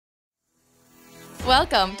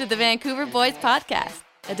Welcome to the Vancouver Boys Podcast,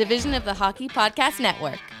 a division of the Hockey Podcast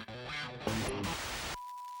Network.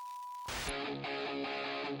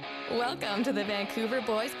 Welcome to the Vancouver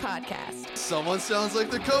Boys Podcast. Someone sounds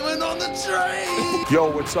like they're coming on the train.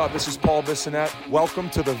 Yo, what's up? This is Paul Bissonnette.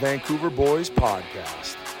 Welcome to the Vancouver Boys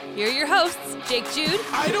Podcast. Here are your hosts, Jake Jude.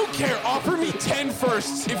 I don't care. Offer me 10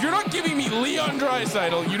 firsts. If you're not giving me Leon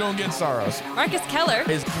Draisaitl, you don't get Saros. Marcus Keller.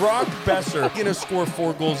 Is Brock Besser going to score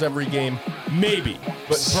 4 goals every game? Maybe,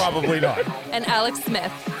 but probably not. And Alex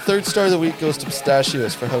Smith. Third star of the week goes to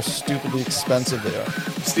pistachios for how stupidly expensive they are.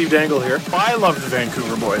 Steve Dangle here. I love the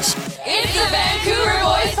Vancouver Boys. It's the Vancouver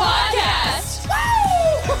Boys Podcast.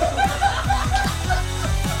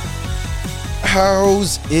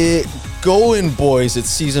 How's it going, boys? It's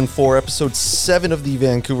season 4, episode 7 of the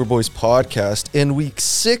Vancouver Boys Podcast, and week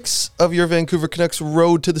 6 of your Vancouver Canucks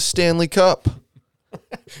road to the Stanley Cup.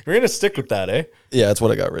 You're going to stick with that, eh? Yeah, that's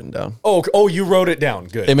what I got written down. Oh, you wrote it down.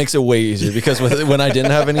 Good. It makes it way easier because when I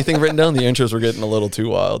didn't have anything written down, the intros were getting a little too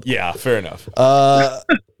wild. Yeah, fair enough. I'm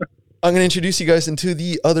going to introduce you guys into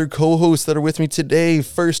the other co-hosts that are with me today.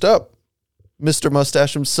 First up, Mr.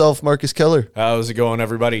 Mustache himself, Marcus Keller. How's it going,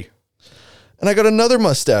 everybody? And I got another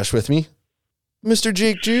mustache with me, Mr.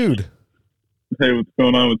 Jake Jude. Hey, what's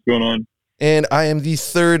going on? What's going on? And I am the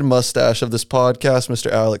third mustache of this podcast, Mr.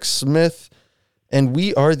 Alex Smith. And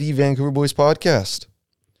we are the Vancouver Boys Podcast.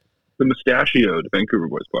 The Mustachioed Vancouver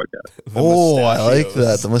Boys Podcast. I like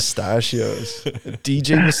that. The mustachios.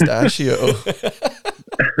 DJ Mustachio.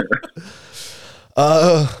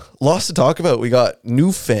 Lots to talk about. We got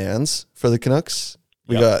new fans for the Canucks.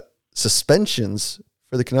 We got suspensions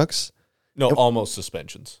for the Canucks. No, almost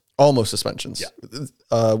suspensions. Almost suspensions. Yeah.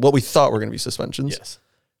 What we thought were going to be suspensions. Yes.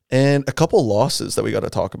 And a couple losses that we got to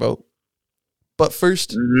talk about. But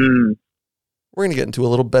first, we're going to get into a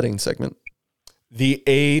little betting segment. The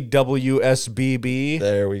AWSBB.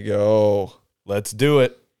 There we go. Let's do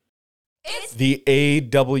it. It's the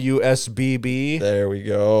AWSBB. There we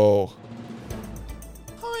go.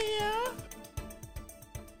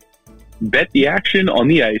 Bet the action on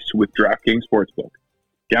the ice with DraftKings Sportsbook.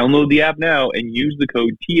 Download the app now and use the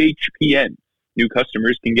code THPN. New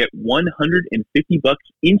customers can get $150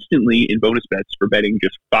 instantly in bonus bets for betting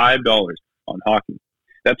just $5 on hockey.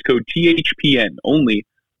 That's code THPN only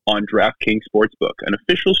on DraftKings Sportsbook, an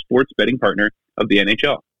official sports betting partner of the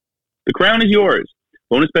NHL. The crown is yours.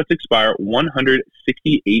 Bonus bets expire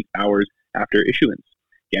 168 hours after issuance.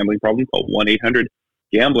 Gambling problem? Call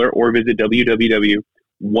 1-800-GAMBLER or visit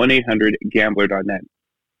www.1800gambler.net.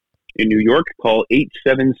 In New York, call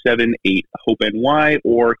 8778-HOPE-NY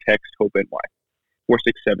or text HOPE-NY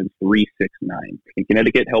 467-369. In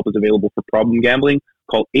Connecticut, help is available for problem gambling.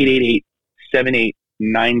 Call 888-78-9777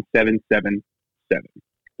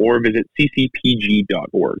 or visit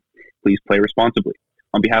ccpg.org. Please play responsibly.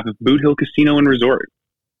 On behalf of Boot Hill Casino and Resort,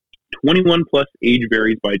 21 plus, age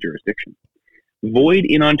varies by jurisdiction. Void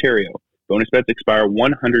in Ontario. Bonus bets expire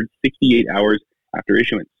 168 hours after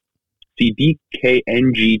issuance. See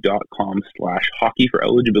dkng.com/hockey for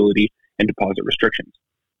eligibility and deposit restrictions,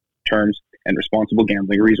 terms, and responsible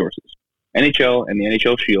gambling resources. NHL and the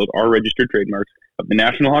NHL Shield are registered trademarks of the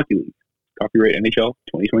National Hockey League. Copyright NHL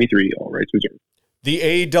 2023, all rights reserved.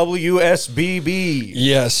 The AWSBB.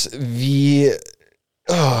 Yes,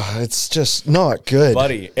 it's just not good.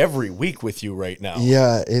 Buddy, every week with you right now.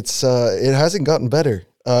 Yeah, it hasn't gotten better.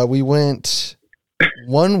 We went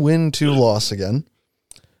 1 win, 2 loss again.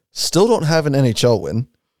 Still don't have an NHL win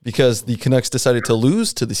because the Canucks decided to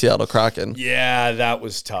lose to the Seattle Kraken. Yeah, that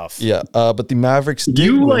was tough. Yeah, but the Mavericks did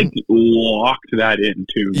You, win. locked that in,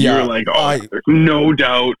 too. Yeah, you were like, there's no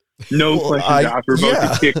doubt, no questions asked. We're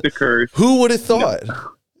about to kick the curse. Who would have thought?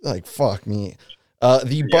 Like, fuck me.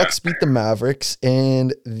 The Bucks beat the Mavericks,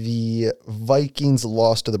 and the Vikings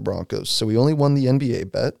lost to the Broncos. So we only won the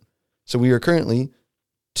NBA bet. So we are currently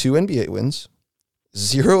 2 NBA wins,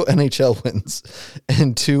 0 NHL wins,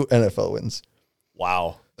 and 2 NFL wins.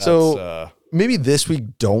 Wow. So maybe this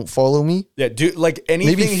week don't follow me. Yeah, do like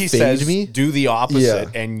anything Maybe he fade says, me. do the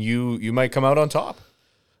opposite, and you might come out on top.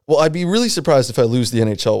 Well, I'd be really surprised if I lose the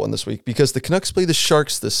NHL one this week because the Canucks play the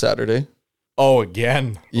Sharks this Saturday. Oh,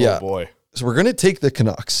 again? Yeah. Oh, boy. So we're going to take the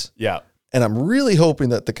Canucks. Yeah. And I'm really hoping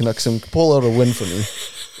that the Canucks can pull out a win for me.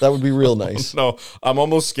 That would be real nice. No, I'm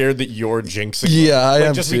almost scared that you're jinxing them. Yeah, I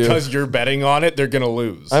am just too. because you're betting on it, they're going to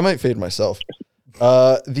lose. I might fade myself.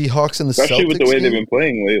 The Hawks and the Especially Celtics with the way game. they've been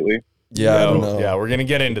playing lately. Yeah, I don't know. Yeah, we're going to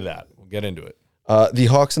get into that. We'll get into it. The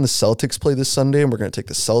Hawks and the Celtics play this Sunday, and we're going to take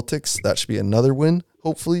the Celtics. That should be another win,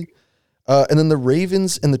 hopefully. And then the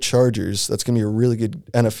Ravens and the Chargers. That's going to be a really good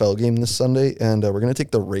NFL game this Sunday, and we're going to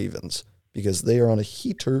take the Ravens because they are on a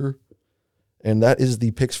heater. and that is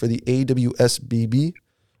the picks for the AWSBB,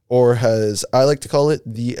 or as I like to call it,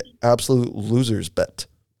 the absolute losers bet,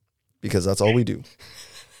 because that's all we do.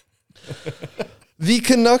 The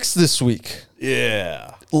Canucks this week.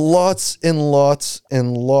 Yeah. Lots and lots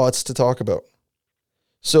and lots to talk about.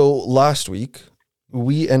 So last week,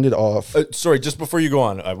 we ended off... Sorry, just before you go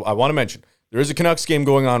on, I want to mention, there is a Canucks game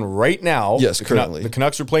going on right now. Yes, currently. The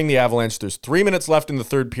Canucks are playing the Avalanche. There's 3 minutes left in the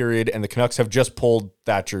third period, and the Canucks have just pulled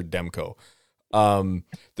Thatcher Demko.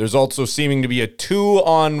 There's also seeming to be a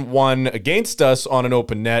 2-on-1 against us on an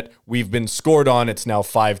open net. We've been scored on. It's now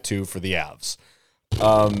 5-2 for the Avs.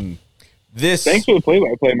 Thanks for the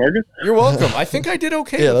play-by-play, Marcus. You're welcome. I think I did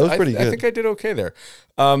okay. Yeah, that was pretty good. I think I did okay there.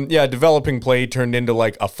 Developing play turned into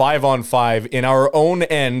like a 5-on-5 in our own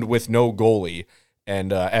end with no goalie.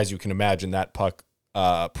 And as you can imagine, that puck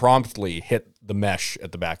promptly hit the mesh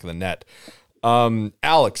at the back of the net.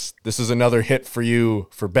 Alex, this is another hit for you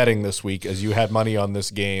for betting this week, as you had money on this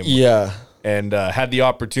game. Yeah. And had the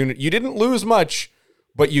opportunity. You didn't lose much,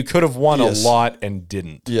 but you could have won a lot and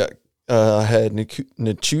didn't. Yeah. I had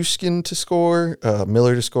Nichushkin to score,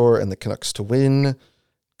 Miller to score, and the Canucks to win.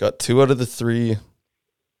 Got 2 out of the 3.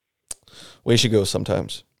 Way she goes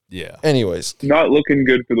sometimes. Yeah. Anyways. Not looking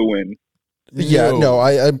good for the win. Yeah, no,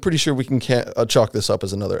 I'm pretty sure we can chalk this up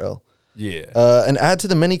as another L. Yeah. And add to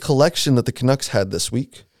the many collection that the Canucks had this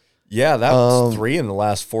week. Yeah, that was 3 in the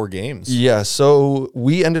last 4 games. Yeah, so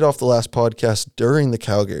we ended off the last podcast during the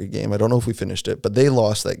Calgary game. I don't know if we finished it, but they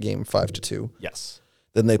lost that game 5-2. Yes.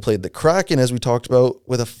 Then they played the Kraken, as we talked about,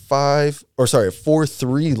 with a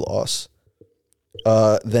 4-3 loss.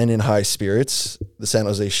 Then in high spirits, the San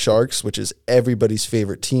Jose Sharks, which is everybody's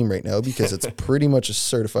favorite team right now because it's pretty much a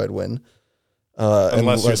certified win.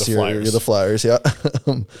 Unless you're the Flyers. You're the Flyers, yeah.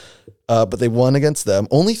 But they won against them.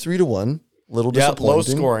 Only 3-1. Little disappointing. Yeah, low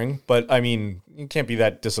scoring, but I mean, you can't be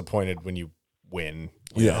that disappointed when you win.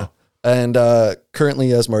 You know? And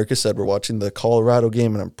currently, as Marcus said, we're watching the Colorado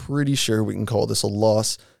game, and I'm pretty sure we can call this a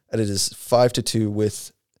loss. And it is 5-2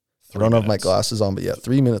 with, I don't have my glasses on, but yeah,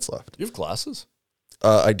 3 minutes left. You have glasses?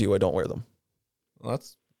 I do. I don't wear them. Well,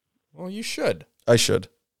 you should. I should.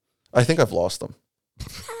 I think I've lost them.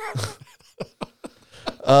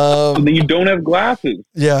 Then you don't have glasses.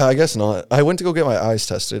 Yeah, I guess not. I went to go get my eyes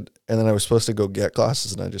tested, and then I was supposed to go get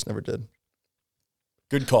glasses, and I just never did.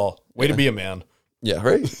 Good call. Way to be a man. Yeah,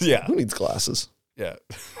 right? Yeah. Who needs glasses? Yeah.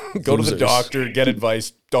 Go to the Losers. doctor, get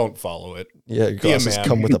advice, don't follow it. Yeah, your glasses man.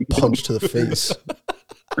 come with a punch to the face.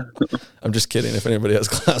 I'm just kidding. If anybody has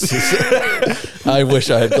glasses, I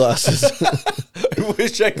wish I had glasses. I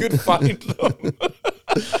wish I could find them.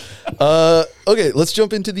 Okay, let's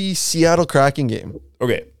jump into the Seattle Kraken game.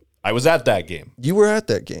 Okay. I was at that game. You were at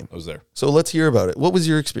that game. I was there. So let's hear about it. What was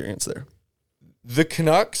your experience there? The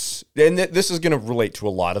Canucks, and this is going to relate to a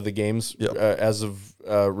lot of the games as of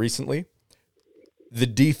recently. The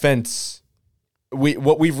defense,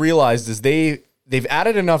 what we've realized is they've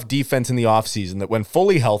added enough defense in the offseason that when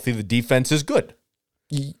fully healthy, the defense is good.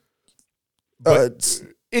 But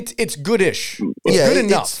it's goodish. It's good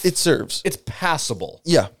enough. It serves. It's passable.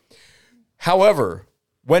 Yeah. However,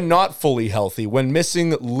 when not fully healthy, when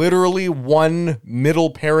missing literally one middle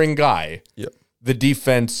pairing guy, the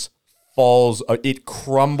defense falls, it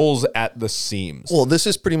crumbles at the seams. Well, this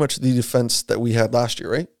is pretty much the defense that we had last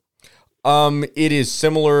year, right? It is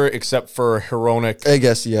similar except for Hronek. I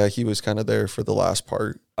guess, yeah, he was kind of there for the last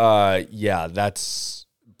part. Yeah, that's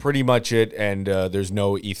pretty much it. And there's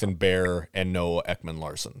no Ethan Bear and no Ekman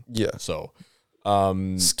Larson. Yeah. So,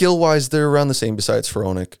 skill-wise, they're around the same besides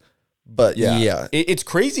Hronek. But yeah. It's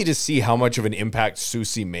crazy to see how much of an impact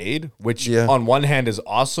Soucy made, which on one hand is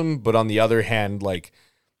awesome, but on the other hand, like,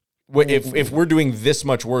 if we're doing this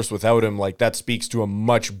much worse without him, like, that speaks to a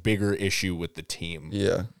much bigger issue with the team.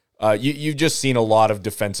 Yeah. You've just seen a lot of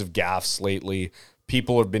defensive gaffes lately.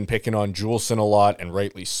 People have been picking on Juleson a lot, and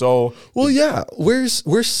rightly so. Well, yeah. Where's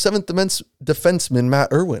seventh defenseman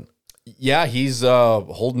Matt Irwin? Yeah, he's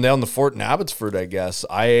holding down the fort in Abbotsford, I guess.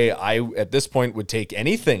 I at this point would take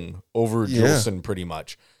anything over Juleson pretty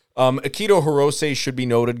much. Akito Hirose, should be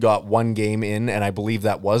noted, got 1 game in, and I believe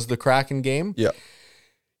that was the Kraken game. Yeah.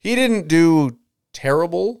 He didn't do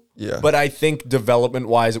terrible. Yeah. But I think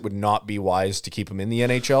development-wise, it would not be wise to keep him in the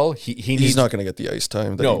NHL. He's not going to get the ice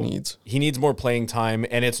time that he needs. He needs more playing time,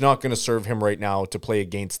 and it's not going to serve him right now to play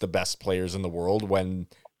against the best players in the world when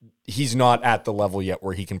he's not at the level yet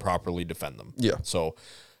where he can properly defend them. Yeah. So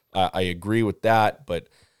I agree with that. But,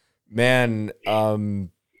 man,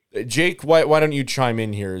 Jake, why don't you chime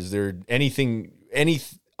in here? Is there any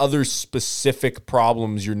other specific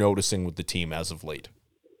problems you're noticing with the team as of late?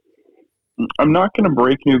 I'm not going to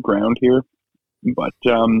break new ground here, but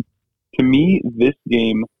To me, this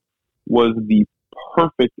game was the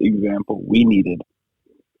perfect example we needed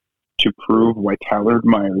to prove why Tyler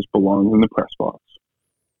Myers belongs in the press box.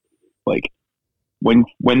 Like, when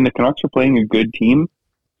the Canucks are playing a good team,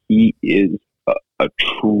 he is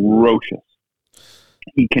atrocious.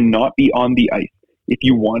 He cannot be on the ice. If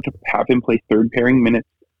you want to have him play third pairing minutes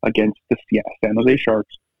against the San Jose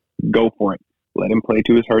Sharks, go for it. Let him play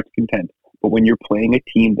to his heart's content. But when you're playing a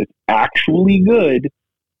team that's actually good,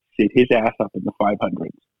 sit his ass up in the 500s.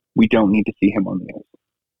 We don't need to see him on the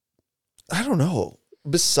ice. I don't know.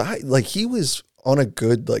 Besides, like, he was on a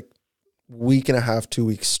good, like, week and a half, 2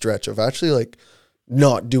 week stretch of actually, like,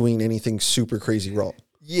 not doing anything super crazy wrong.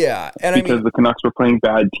 Yeah, and because the Canucks were playing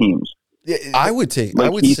bad teams. I would say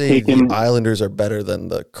the Islanders are better than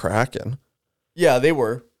the Kraken. Yeah, they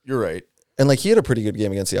were. You're right. And like he had a pretty good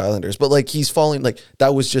game against the Islanders, but like he's falling, like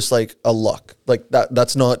that was just like a luck. Like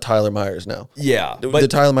that's not Tyler Myers now. Yeah. The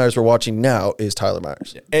Tyler Myers we're watching now is Tyler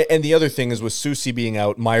Myers. And the other thing is with Soucy being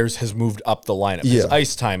out, Myers has moved up the lineup. His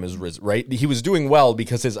ice time is risen, right? He was doing well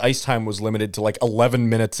because his ice time was limited to like 11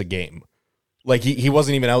 minutes a game. Like he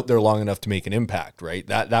wasn't even out there long enough to make an impact, right?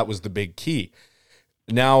 That was the big key.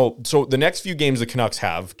 Now, so the next few games the Canucks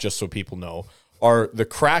have, just so people know, are the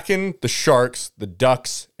Kraken, the Sharks, the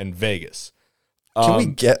Ducks, and Vegas. Can we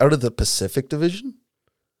get out of the Pacific Division?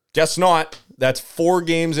 Guess not. That's 4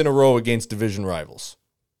 games in a row against division rivals.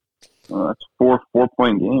 That's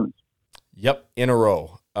 4-point games. Yep, in a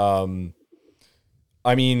row.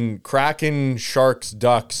 I mean, Kraken, Sharks,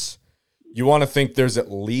 Ducks, you want to think there's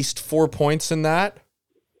at least 4 points in that?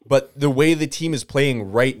 But the way the team is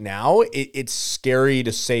playing right now, it's scary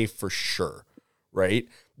to say for sure, right?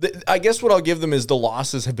 I guess what I'll give them is the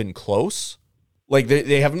losses have been close. Like,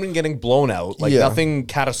 they haven't been getting blown out. Like, nothing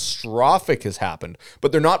catastrophic has happened.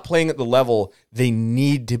 But they're not playing at the level they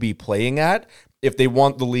need to be playing at if they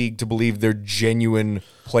want the league to believe they're genuine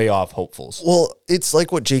playoff hopefuls. Well, it's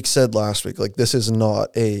like what Jake said last week. Like, this is not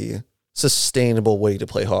a sustainable way to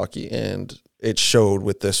play hockey. And it showed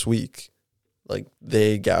with this week. Like,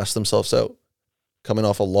 they gassed themselves out. Coming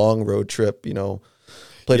off a long road trip, you know,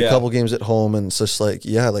 played a couple games at home, and it's just like,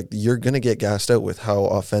 like you're going to get gassed out with how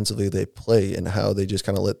offensively they play and how they just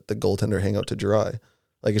kind of let the goaltender hang out to dry.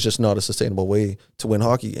 Like, it's just not a sustainable way to win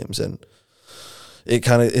hockey games. And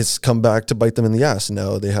it's come back to bite them in the ass.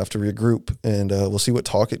 Now they have to regroup, and we'll see what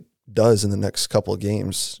Tocchet does in the next couple of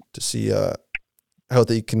games to see how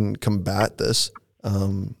they can combat this.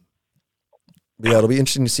 It'll be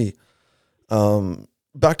interesting to see.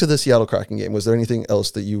 Back to the Seattle Kraken game. Was there anything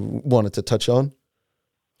else that you wanted to touch on?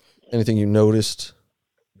 Anything you noticed?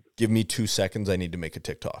 Give me 2 seconds. I need to make a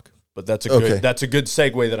TikTok. But that's a good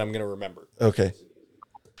segue that I'm going to remember. Okay.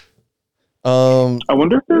 I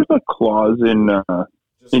wonder if there's a clause in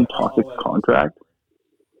Tocchet's contract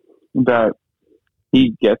that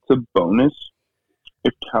he gets a bonus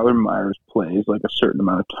if Tyler Myers plays like a certain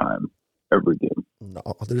amount of time every game. No,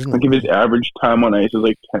 there's no. Like if his average time on ice is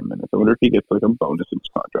like 10 minutes, I wonder if he gets like a bonus in his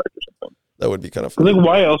contract or something. That would be kind of fun. Like,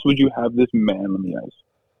 why else would you have this man on the ice?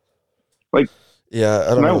 Like,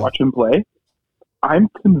 I don't know. I watch him play, I'm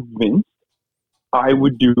convinced I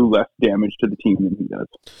would do less damage to the team than he does.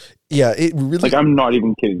 Yeah, it really. Like, I'm not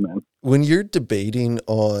even kidding, man. When you're debating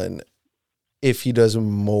on if he does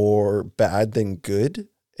more bad than good,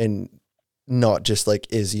 and not just like,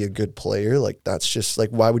 is he a good player? Like, that's just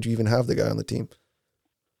like, why would you even have the guy on the team?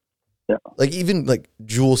 Yeah. Like, even like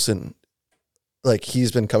Juleson, like,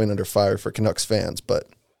 he's been coming under fire for Canucks fans, but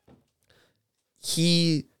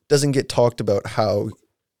he doesn't get talked about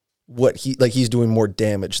he's doing more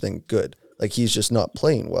damage than good. Like, he's just not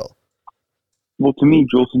playing well. Well, to me,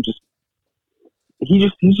 Juleson he's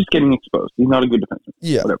just getting exposed. He's not a good defenseman.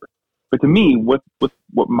 Yeah. Whatever. But to me, what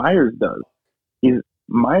Myers does is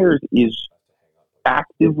Myers is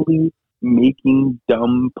actively making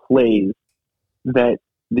dumb plays that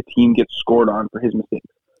the team gets scored on for his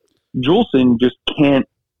mistakes. Juleson just can't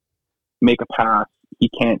make a pass. He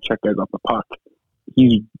can't check guys off the puck.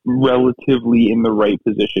 He's relatively in the right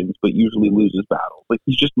positions, but usually loses battles. Like,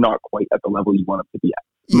 he's just not quite at the level you want him to be at.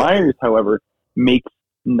 Yeah. Myers, however, makes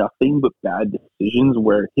nothing but bad decisions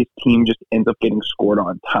where his team just ends up getting scored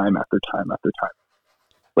on time after time after time.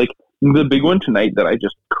 Like, the big one tonight that I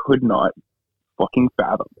just could not fucking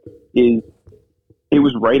fathom is it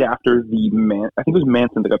was right after I think it was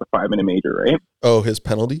Manson that got the 5-minute major, right? Oh, his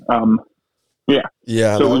penalty? Yeah.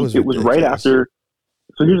 Yeah. So it was right after.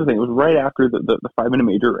 So here's the thing. It was right after the 5-minute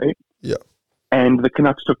major, right? Yeah. And the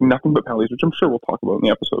Canucks took nothing but penalties, which I'm sure we'll talk about in the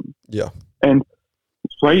episode. Yeah. And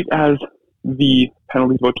right as the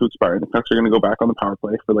penalty's about to expire, the Canucks are going to go back on the power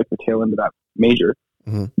play for like the tail end of that major.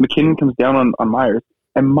 Mm-hmm. McKinnon comes down on Myers,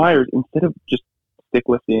 And Myers, instead of just stick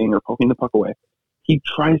lifting or poking the puck away, he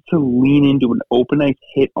tries to lean into an open ice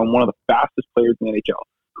hit on one of the fastest players in the NHL,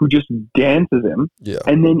 who just dances him. Yeah.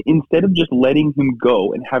 And then instead of just letting him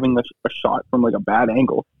go and having a shot from like a bad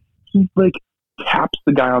angle, he like taps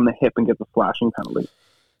the guy on the hip and gets a slashing penalty.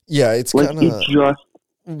 Yeah, it's Like kind of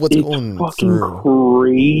what's it's going fucking through.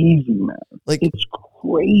 crazy, man. Like It's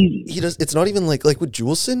crazy. he does. It's not even like with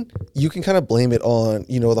Juleson. You can kind of blame it on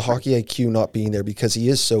the hockey IQ not being there because he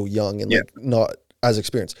is so young and like not as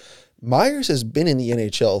experienced. Myers has been in the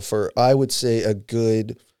NHL for, I would say, a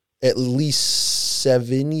good at least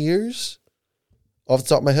 7 years. Off the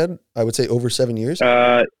top of my head, I would say over 7 years.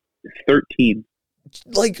 13.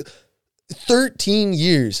 Like 13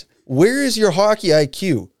 years. Where is your hockey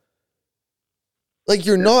IQ? Like,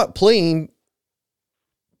 you're not playing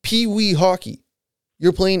pee-wee hockey.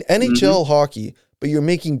 You're playing NHL hockey, but you're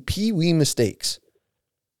making pee-wee mistakes.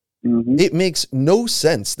 Mm-hmm. It makes no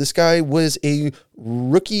sense. This guy was a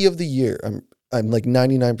rookie of the year. I'm like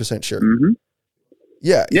 99% sure. Mm-hmm.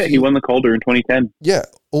 Yeah. Yeah, he won the Calder in 2010 Yeah.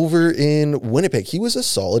 Over in Winnipeg. He was a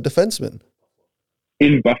solid defenseman.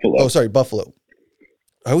 in Buffalo. Oh, sorry, Buffalo.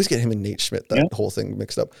 I always get him and Nate Schmidt, that whole thing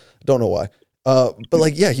mixed up. Don't know why. But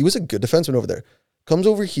like, yeah, he was a good defenseman over there. Comes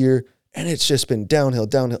over here, and it's just been downhill.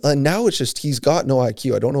 And now it's just, he's got no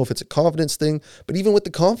IQ. I don't know if it's a confidence thing, but even with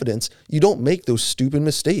the confidence, you don't make those stupid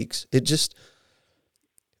mistakes. It just,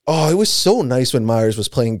 it was so nice when Myers was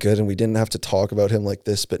playing good and we didn't have to talk about him like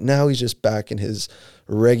this, but now he's just back in his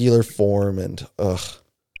regular form and,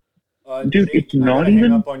 Dude, Jake, it's not even...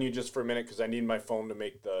 hang up on you just for a minute because I need my phone to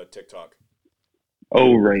make the TikTok.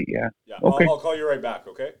 Oh, right, yeah. Yeah, Okay. I'll call you right back,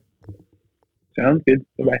 okay? Sounds good.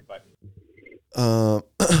 Bye-bye. Bye.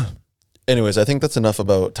 Anyways, I think that's enough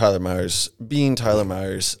about Tyler Myers being Tyler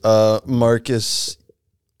Myers. Marcus,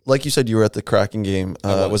 like you said, you were at the Kraken game.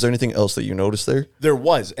 Was there anything else that you noticed there? There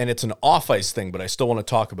was, and it's an off-ice thing, but I still want to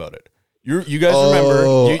talk about it. You guys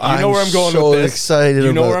remember, you know where I'm going with this. Excited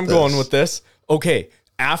you know about where I'm going with this. Okay,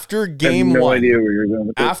 after I have game no one, idea where you're going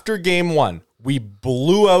with this. after game one, we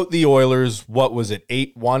blew out the Oilers. What was it,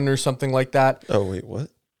 8-1 or something like that? Oh, wait,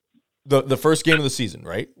 what? The first game of the season,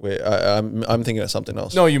 right? Wait, I'm thinking of something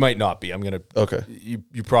else. No, you might not be. I'm gonna. Okay.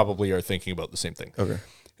 You probably are thinking about the same thing. Okay.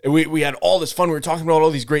 And we had all this fun. We were talking about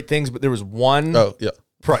all these great things, but there was one. Oh, yeah.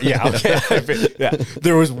 Yeah. Okay. Yeah.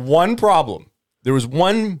 There was one problem. There was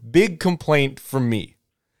one big complaint from me,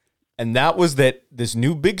 and that was that this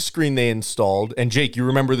new big screen they installed. And Jake, you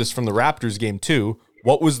remember this from the Raptors game too.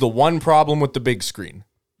 What was the one problem with the big screen?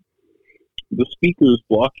 The speakers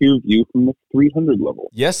block your view from the 300 level.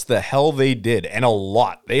 Yes, the hell they did, and a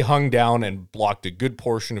lot. They hung down and blocked a good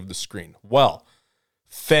portion of the screen. Well,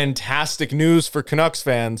 fantastic news for Canucks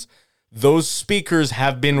fans. Those speakers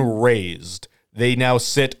have been raised. They now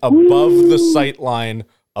sit above the sight line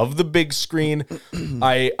of the big screen.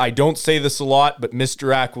 I don't say this a lot, but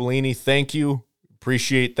Mr. Aquilini, thank you.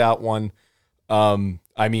 Appreciate that one.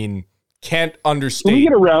 I mean, can't understate. Can we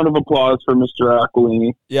get a round of applause for Mr.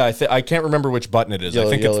 Aquilini? Yeah, I can't remember which button it is. I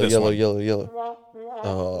think it's this one. Yellow.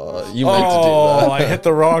 You meant to do that. I hit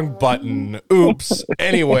the wrong button. Oops.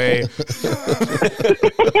 Anyway.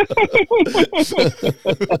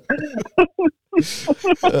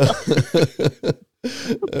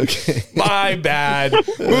 Okay. My bad.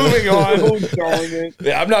 Moving on. Oh, darn it.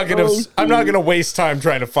 Yeah, I'm not gonna waste time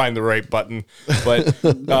trying to find the right button.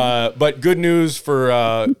 But good news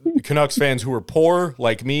for Canucks fans who are poor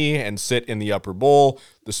like me and sit in the upper bowl.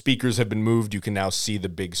 The speakers have been moved. You can now see the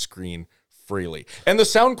big screen freely, and the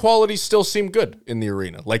sound quality still seemed good in the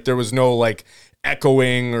arena. Like there was no like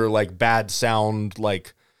echoing or like bad sound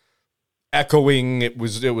like echoing. It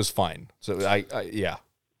was fine. So yeah,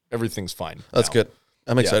 everything's fine. That's now. good.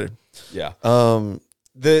 I'm excited. Yeah.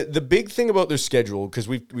 The big thing about their schedule, because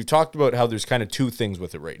we've talked about how there's kind of two things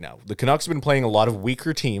with it right now. The Canucks have been playing a lot of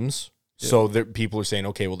weaker teams, so people are saying,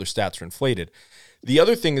 okay, well, their stats are inflated. The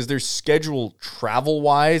other thing is their schedule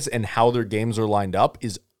travel-wise and how their games are lined up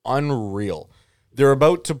is unreal. They're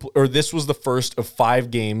about to, or this was the first of 5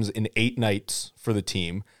 games in 8 nights for the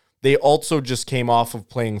team. They also just came off of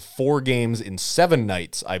playing 4 games in 7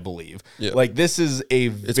 nights, I believe. Yeah. Like this is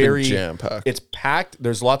It's been jam-packed. It's packed.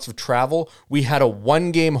 There's lots of travel. We had a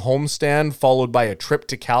 1-game homestand followed by a trip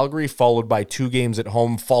to Calgary, followed by 2 games at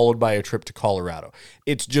home, followed by a trip to Colorado.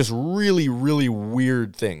 It's just really, really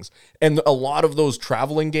weird things. And a lot of those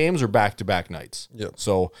traveling games are back-to-back nights. Yeah.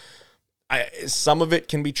 So some of it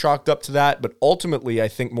can be chalked up to that, but ultimately, I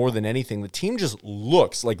think more than anything, the team just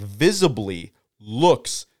looks, like visibly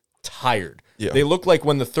looks tired. Yeah. They look like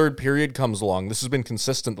when the third period comes along, this has been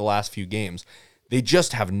consistent the last few games, They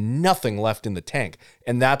just have nothing left in the tank,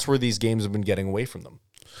 and that's where these games have been getting away from them.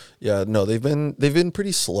 Yeah, no, they've been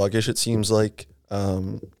pretty sluggish, it seems like.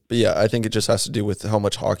 But yeah, I think it just has to do with how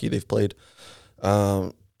much hockey they've played.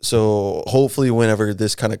 So hopefully whenever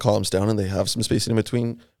this kind of calms down and they have some space in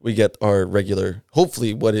between, we get our regular,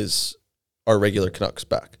 hopefully what is our regular Canucks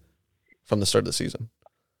back from the start of the season.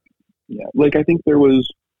 Yeah, like I think there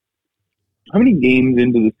was, how many games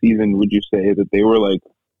into the season would you say that they were like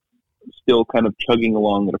still kind of chugging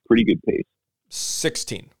along at a pretty good pace?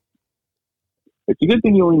 16. It's a good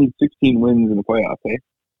thing you only need 16 wins in the playoffs, eh?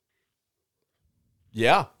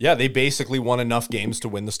 Yeah, they basically won enough games to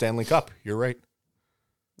win the Stanley Cup. You're right.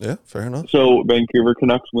 Yeah, fair enough. So Vancouver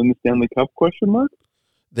Canucks win the Stanley Cup, question mark?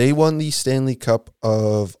 They won the Stanley Cup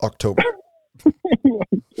of October.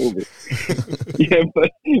 October. Yeah, but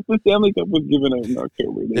the Stanley Cup was given out in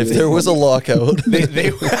October. If there was a lockout.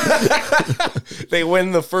 They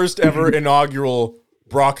win the first ever inaugural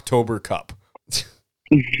Brocktober Cup.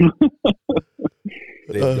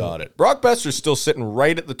 They've got it. Brock Besser's still sitting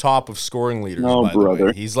right at the top of scoring leaders. No, by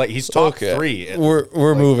brother. The way. He's top 3.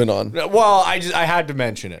 We're moving on. Well, I had to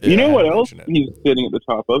mention it. You know what else he's sitting at the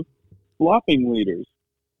top of? Flopping leaders.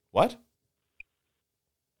 What?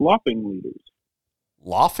 Flopping leaders.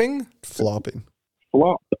 Laughing? Flopping.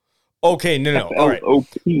 Flop. Okay, no. All right.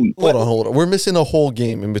 F-L-O-P. Hold on. We're missing a whole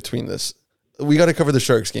game in between this. We got to cover the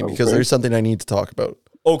Sharks game because there's something I need to talk about.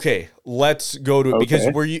 Okay, let's go to it because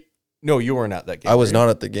No, you weren't at that game. I was not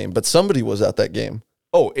at the game, but somebody was at that game.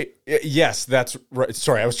 Oh, yes, that's right.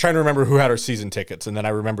 Sorry, I was trying to remember who had our season tickets, and then I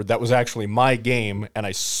remembered that was actually my game, and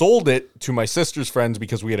I sold it to my sister's friends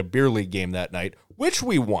because we had a beer league game that night, which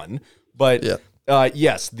we won. But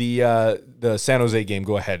yes, the San Jose game.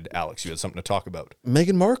 Go ahead, Alex. You had something to talk about.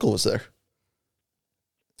 Meghan Markle was there.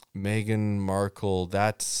 Meghan Markle.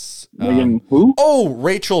 That's Meghan who? Oh,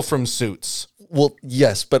 Rachel from Suits. Well,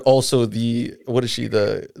 yes, but also what is she?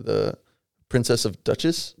 The Princess of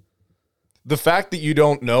Duchess? The fact that you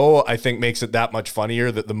don't know, I think, makes it that much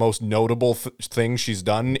funnier that the most notable thing she's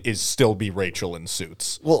done is still be Rachel in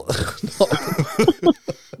Suits. Well,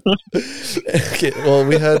 okay. Well,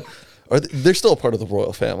 they're still a part of the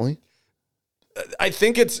royal family. I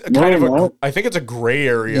think it's a gray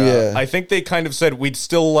area. Yeah. I think they kind of said we'd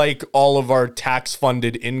still like all of our tax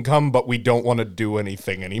funded income, but we don't want to do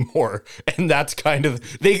anything anymore. And that's kind of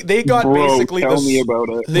they got basically tell me about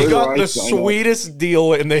it. They got the sweetest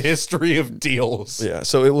deal in the history of deals. Yeah,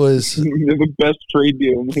 so it was the best trade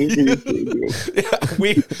deal in the history of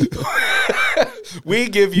trade deals. We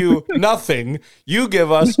give you nothing. You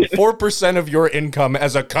give us 4% of your income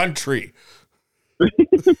as a country.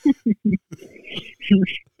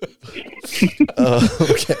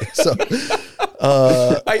 Okay, so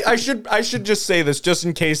I should just say this just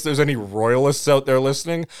in case there's any royalists out there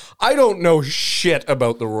listening. I don't know shit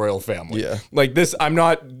about the royal family. Yeah. Like this, I'm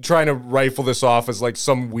not trying to rifle this off as like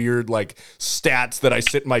some weird like stats that I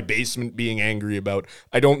sit in my basement being angry about.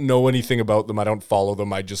 I don't know anything about them. I don't follow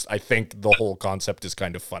them. I think the whole concept is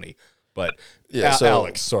kind of funny. But yeah, so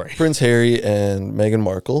Alex, sorry. Prince Harry and Meghan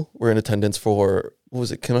Markle were in attendance for, what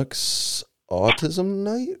was it, Canucks Autism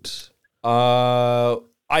Night?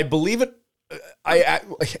 I believe it.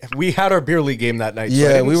 We had our beer league game that night.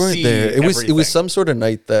 Yeah, so we weren't there. It everything. was some sort of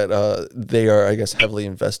night that they are, I guess, heavily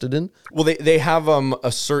invested in. Well, they have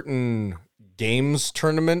a certain games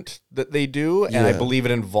tournament that they do, and I believe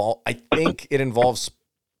I think it involves,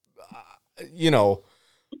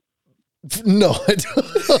 No, I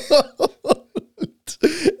don't.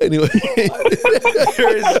 Anyway,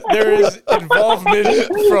 there is involvement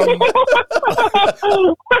from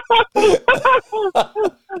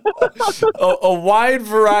a wide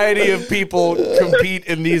variety of people compete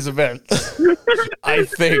in these events. I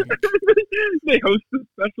think they host the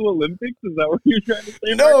Special Olympics. Is that what you're trying to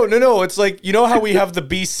say? No. It's like, you know how we have the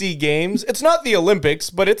BC Games. It's not the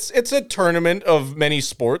Olympics, but it's a tournament of many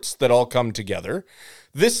sports that all come together.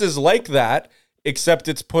 This is like that, except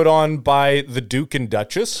it's put on by the Duke and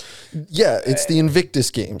Duchess. Yeah, it's the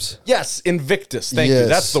Invictus Games. Yes, Invictus. Thank you.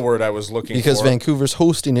 That's the word I was looking because for. Because Vancouver's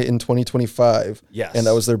hosting it in 2025. Yes. And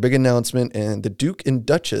that was their big announcement. And the Duke and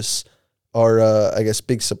Duchess are, I guess,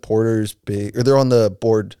 big supporters. Or they're on the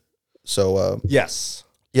board. So, yes.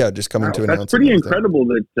 Yeah, just coming to announce. That's pretty incredible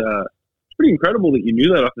that you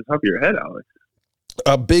knew that off the top of your head, Alex.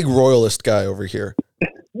 A big royalist guy over here.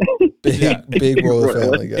 Big royal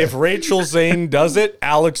family guy. If Rachel Zane does it,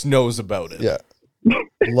 Alex knows about it. Yeah.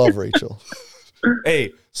 Love Rachel.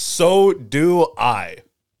 Hey, so do I.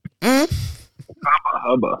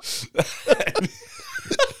 Hubba.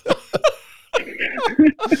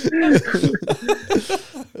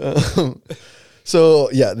 So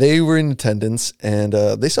yeah, they were in attendance and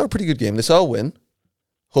they saw a pretty good game. They saw a win.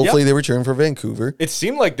 Hopefully, they were cheering for Vancouver. It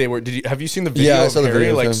seemed like they were. Have you seen the video? Yeah, I of saw the Harry,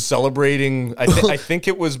 video of like him. celebrating. I think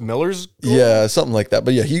it was Miller's goal. Yeah, something like that.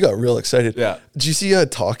 But yeah, he got real excited. Yeah. Did you see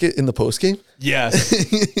Talkett in the post game? Yes.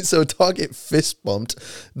 So Talkett fist bumped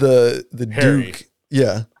the Harry. Duke.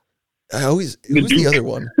 Yeah. Who's the other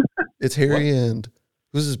one? It's Harry and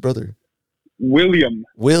who's his brother? William.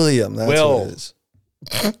 William. That's Will. what it is.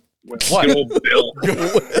 What? Good old Bill.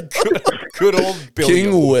 Good old Billy.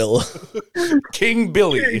 King Will. King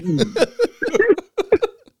Billy.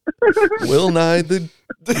 Will Nye the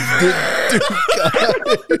Duke guy.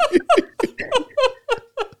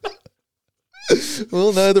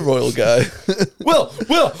 Will Nye the royal guy. Will.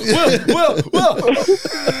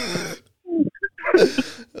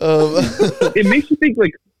 It makes you think,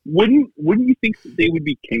 like, wouldn't you think that they would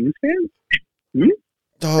be Kings fans?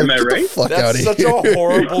 Dog, Am I get the right? fuck out That's of such here. a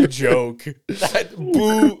horrible joke. That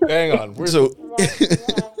boo. Hang on. So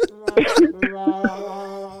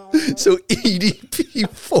EDP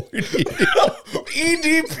 40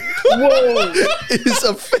 EDP. Whoa! is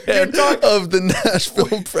a fan of the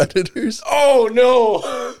Nashville Predators. Oh no.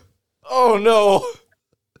 Oh no.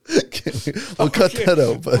 We'll cut that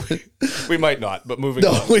out, but We might not, but moving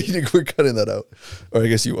no, on. we're cutting that out. Or I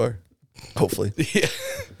guess you are. Hopefully. Yeah.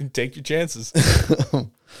 Take your chances.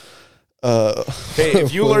 Hey,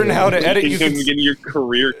 if you learn how to edit, you can. getting your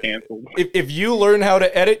career canceled. If you learn how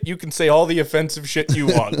to edit, you can say all the offensive shit you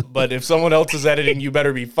want. But if someone else is editing, you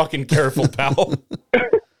better be fucking careful, pal.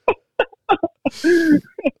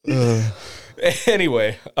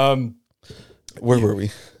 Anyway, Where were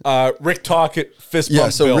we? Rick Tocchet fist bump. Yeah,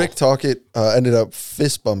 so Bill. Rick Tocchet ended up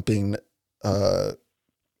fist bumping.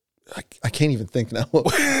 I can't even think now.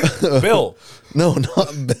 Bill. No,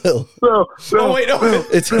 not Bill. Oh wait, no.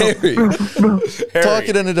 It's Harry. Harry.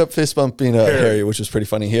 Tocchet ended up fist bumping Harry, which was pretty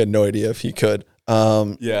funny. He had no idea if he could.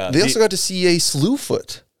 Yeah. They also got to see a slew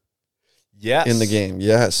foot Yes. in the game.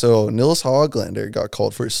 Yeah, so Nils Hoglander got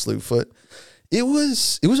called for a slew foot. It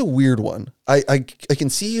was a weird one. I can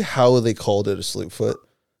see how they called it a slew foot.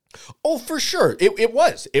 Oh, for sure. It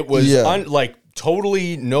was. It was Yeah.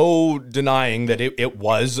 totally no denying that it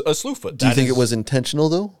was a slew foot. Do you think it was intentional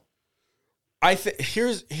though? I think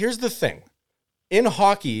here's the thing. In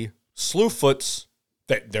hockey, slew foots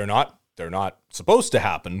they're not supposed to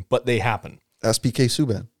happen, but they happen. Ask PK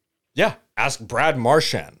Subban. Yeah, ask Brad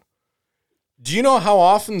Marchand. Do you know how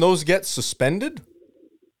often those get suspended?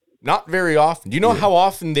 Not very often. Do you know how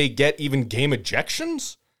often they get even game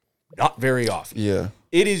ejections? Not very often. Yeah.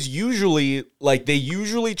 It is usually they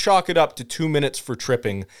usually chalk it up to 2 minutes for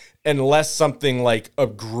tripping unless something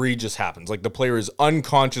egregious happens. Like the player is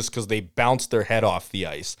unconscious because they bounced their head off the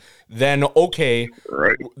ice. Then, okay.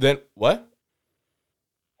 Right. Then, what?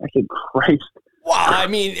 I said, Christ. Well, I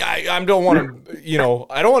mean, I don't want to,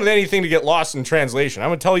 I don't want anything to get lost in translation. I'm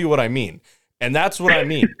going to tell you what I mean. And that's what I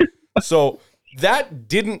mean. So that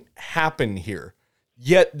didn't happen here.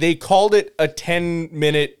 Yet they called it a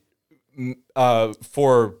 10-minute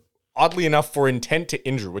for, oddly enough, for intent to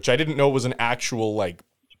injure, which I didn't know was an actual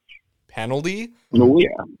penalty. Oh yeah.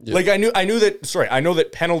 I know that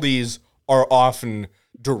penalties are often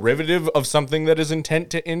derivative of something that is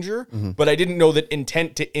intent to injure, but I didn't know that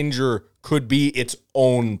intent to injure could be its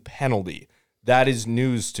own penalty. That is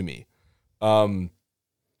news to me.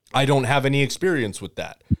 I don't have any experience with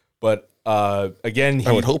that, but again,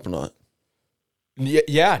 I would hope not.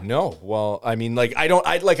 Yeah, no. Well, I mean, I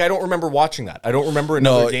don't remember watching that. I don't remember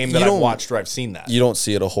another game that I've watched where I've seen that. You don't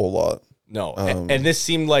see it a whole lot. No, and this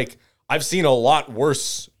seemed like I've seen a lot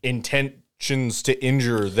worse intentions to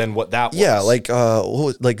injure than what that was. Yeah,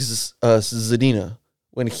 Zadina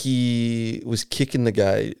when he was kicking the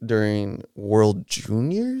guy during World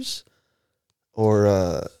Juniors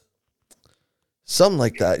or something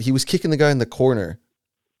like that. He was kicking the guy in the corner.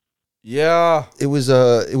 Yeah, it was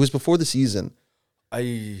before the season.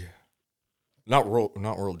 Not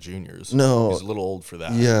World Juniors. No, he's a little old for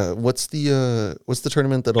that. Yeah, what's the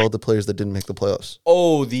tournament that all the players that didn't make the playoffs?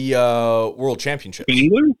 Oh, the World Championship.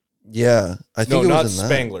 Spangler? Yeah, I think no, it not was in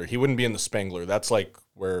Spangler. That. He wouldn't be in the Spangler. That's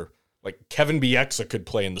where Kevin Bieksa could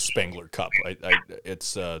play in the Spangler Cup.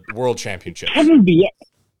 It's World Championship. Kevin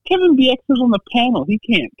Bieksa's on the panel. He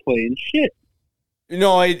can't play in shit.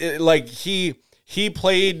 No, he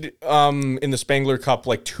played in the Spangler Cup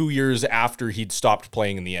 2 years after he'd stopped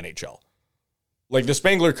playing in the NHL. The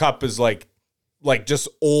Spangler Cup is just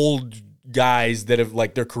old guys that have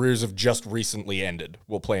their careers have just recently ended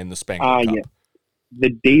will play in the Spangler Cup. Yeah. The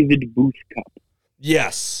David Booth Cup.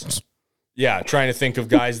 Yes. Yeah, trying to think of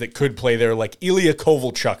guys that could play there. Like Ilya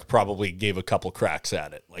Kovalchuk probably gave a couple cracks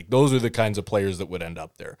at it. Like those are the kinds of players that would end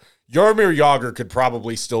up there. Jaromir Jagr could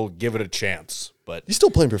probably still give it a chance, but He's still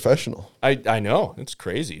playing professional. I know it's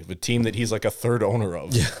crazy. The team that he's like a third owner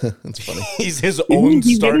of. Yeah, that's funny. He's his Isn't own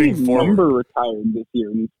he starting getting his forward. number retired this year,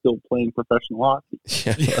 and he's still playing professional hockey.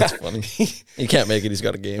 Yeah, that's funny. He can't make it. He's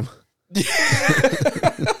got a game.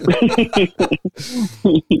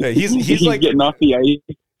 Yeah, he's like getting off the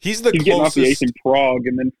ice. he's the He's getting off the ice closest in Prague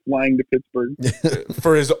and then flying to Pittsburgh.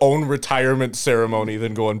 for his own retirement ceremony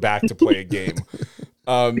than going back to play a game.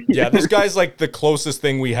 Yeah, this guy's like the closest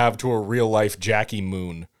thing we have to a real life Jackie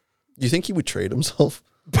Moon. You think he would trade himself?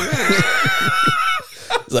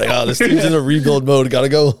 He's like, oh, this team's in a rebuild mode. Gotta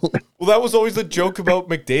go. Well, that was always the joke about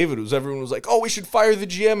McDavid. Was everyone was like, "Oh, we should fire the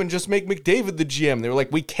GM and just make McDavid the GM." They were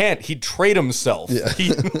like, "We can't. He'd trade himself. Yeah.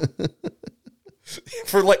 He,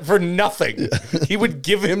 for nothing. Yeah. He would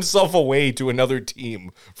give himself away to another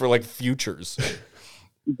team for like futures."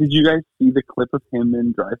 Did you guys see the clip of him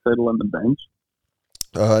and Draisaitl on the bench?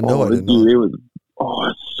 No, I didn't dude, know. it was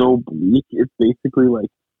it's so bleak. It's basically like,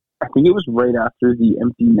 I think it was right after the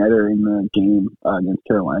empty netter in the game against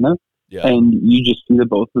Carolina, Yeah. and you just see the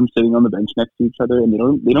both of them sitting on the bench next to each other, and they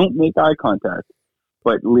don't make eye contact.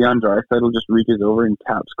 But Leon Draisaitl just reaches over and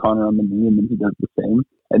taps Connor on the knee, and then he does the same.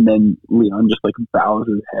 And then Leon just like bows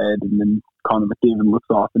his head, and then Connor McDavid looks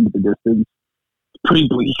off into the distance. It's pretty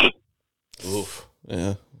bleak. Oof.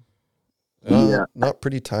 Yeah. Yeah. Not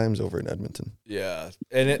pretty times over in Edmonton. Yeah.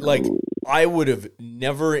 And it like I would have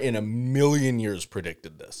never in a million years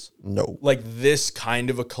predicted this. No. Like this kind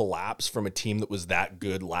of a collapse from a team that was that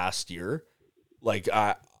good last year. Like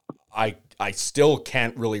I still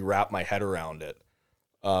can't really wrap my head around it.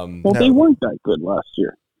 Well, they weren't that good last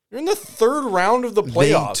year. You're in the third round of the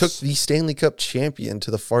playoffs. They took the Stanley Cup champion to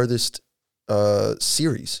the farthest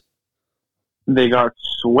series. They got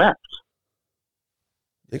swept.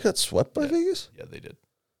 They got swept by Vegas? Yeah, they did.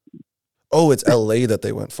 Oh, it's LA that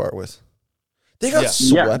they went far with. They got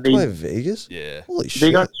swept by Vegas? Yeah. Holy shit.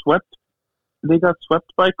 They got swept. They got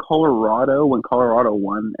swept by Colorado when Colorado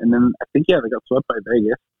won, and then I think they got swept by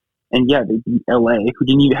Vegas, and they beat LA, who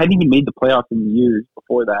hadn't even made the playoffs in years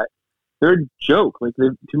before that. They're a joke. Like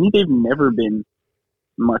to me, they've never been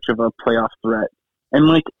much of a playoff threat. And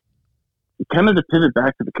like, kind of to pivot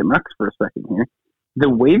back to the Canucks for a second here, the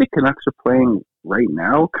way the Canucks are playing right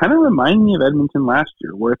now kind of remind me of Edmonton last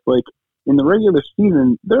year, where it's like in the regular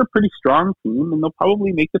season they're a pretty strong team and they'll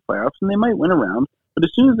probably make the playoffs and they might win a round. But as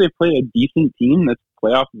soon as they play a decent team that's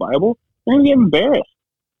playoff viable, they're going to get embarrassed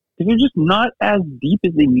because they're just not as deep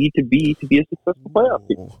as they need to be a successful playoff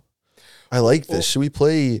team. I like this. Should we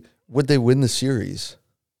play would they win the series?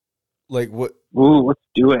 Like what? Ooh, let's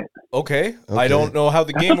do it. Okay. I don't know how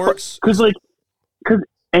the game works. Because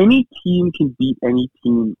any team can beat any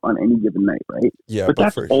team on any given night, right? Yeah, but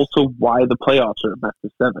that's also why the playoffs are a best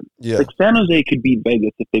of 7. Yeah. Like San Jose could beat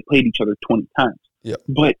Vegas if they played each other 20 times. Yeah.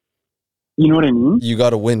 But you know what I mean? You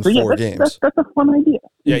got to win 4 games. That's a fun idea.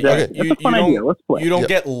 Yeah, exactly. That's a fun idea. Let's play. You don't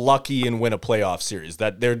get lucky and win a playoff series.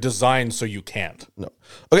 That they're designed so you can't. No.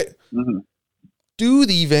 Okay. Mm-hmm. Do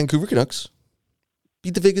the Vancouver Canucks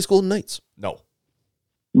beat the Vegas Golden Knights? No.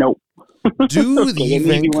 Nope. Do okay, the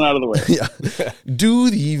easy one out of the way. Yeah.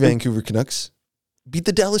 Do the Vancouver Canucks beat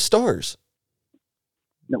the Dallas Stars?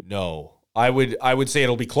 No. I would say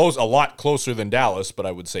it'll be close, a lot closer than Dallas, but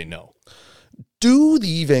I would say no. Do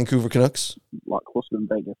the Vancouver Canucks A lot closer than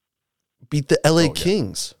Vegas. beat the LA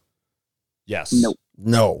Kings? Yes. Nope.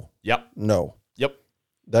 No. Yep. No. Yep.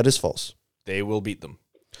 That is false. They will beat them.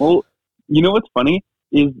 Well, you know what's funny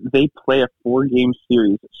is they play a 4-game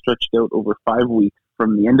series stretched out over 5 weeks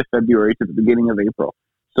from the end of February to the beginning of April.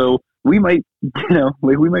 So we might,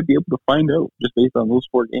 we might be able to find out just based on those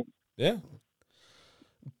 4 games. Yeah.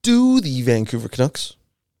 Do the Vancouver Canucks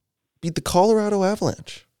beat the Colorado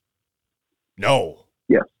Avalanche? No.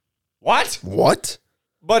 Yes. What? What?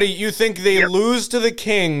 Buddy, you think they lose to the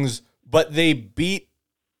Kings, but they beat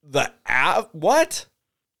the what?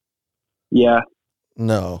 Yeah.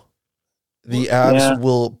 No. The Avs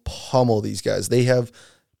will pummel these guys. They have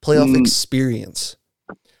playoff experience.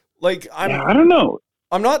 Like I don't know.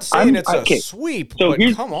 I'm not saying it's a sweep, but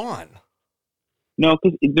come on. No,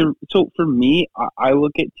 because so for me, I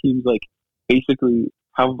look at teams like basically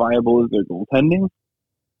how viable is their goaltending,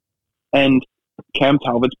 and Cam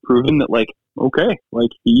Talbot's proven that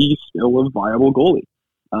he's still a viable goalie.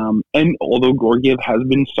 And although Georgiev has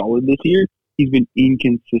been solid this year, he's been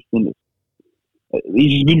inconsistent.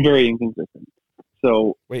 He's been very inconsistent.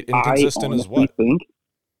 So wait, inconsistent as what?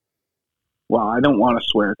 Well, I don't want to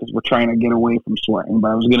swear because we're trying to get away from swearing,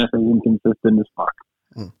 but I was going to say inconsistent as fuck.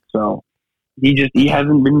 So He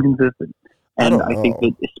hasn't been consistent. And I think know.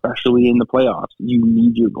 that especially in the playoffs, you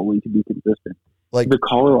need your goalie to be consistent. Like, The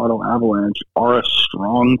Colorado Avalanche are a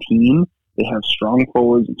strong team. They have strong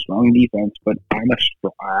forwards and strong defense, but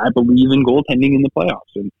I believe in goaltending in the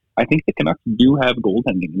playoffs. And I think the Canucks do have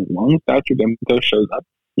goaltending. And as long as Thatcher Demko shows up,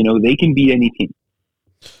 they can beat any team.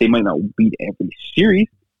 They might not beat every series,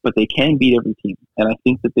 but they can beat every team. And I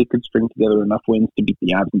think that they could string together enough wins to beat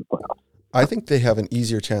the Avs in the playoffs. I think they have an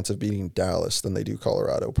easier chance of beating Dallas than they do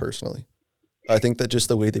Colorado, personally. I think that just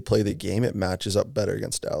the way they play the game, it matches up better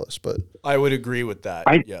against Dallas. But I would agree with that.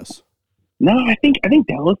 Yes. No, I think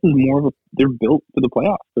Dallas is more of they're built for the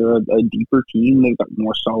playoffs. They're a deeper team. They've got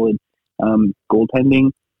more solid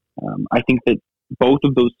goaltending. I think that both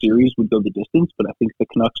of those series would go the distance, but I think the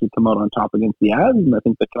Canucks would come out on top against the Avs, and I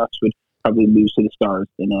think the Canucks would probably lose to the Stars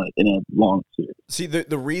in a long series. See,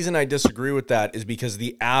 the reason I disagree with that is because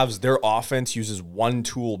the Avs, their offense uses one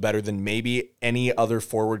tool better than maybe any other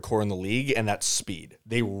forward core in the league, and that's speed.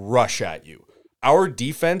 They rush at you. Our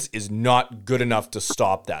defense is not good enough to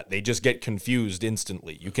stop that. They just get confused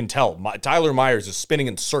instantly. You can tell. Tyler Myers is spinning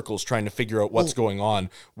in circles trying to figure out what's going on,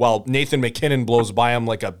 while Nathan McKinnon blows by him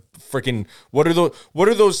like a freaking. What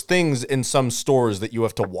are those things in some stores that you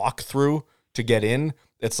have to walk through to get in?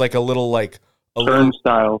 It's like a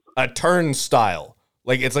turnstile.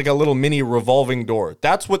 Like it's like a little mini revolving door.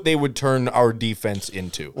 That's what they would turn our defense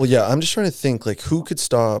into. well, yeah, I'm just trying to think like who could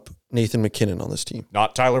stop Nathan McKinnon on this team.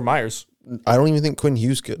 Not Tyler Myers. I don't even think Quinn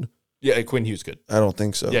Hughes could. Yeah, Quinn Hughes could. I don't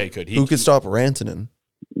think so. Yeah, he could. Who could stop Rantanen?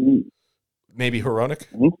 Maybe Hronek?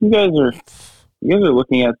 I think you guys are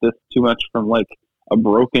looking at this too much from like a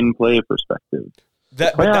broken play perspective.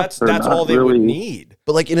 But playoffs that's are all not they would really- need.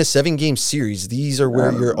 But like in a 7-game series, these are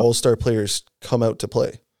where your all-star players come out to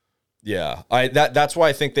play. Yeah, that's why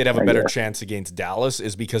I think they'd have a I better guess. chance against Dallas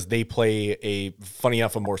is because they play funny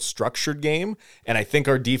enough, a more structured game, and I think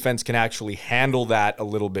our defense can actually handle that a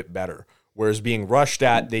little bit better. Whereas being rushed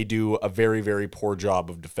at, they do a very, very poor job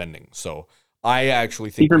of defending. So I actually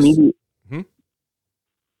See, think for me, Hmm?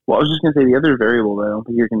 well, I was just going to say the other variable that I don't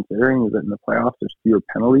think you're considering is that in the playoffs there's fewer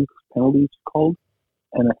penalties called,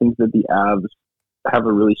 and I think that the Avs have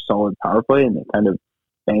a really solid power play and they kind of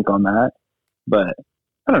bank on that. But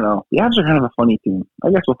I don't know. The Avs are kind of a funny team.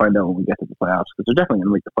 I guess we'll find out when we get to the playoffs because they're definitely going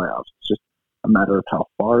to make the playoffs. It's just a matter of how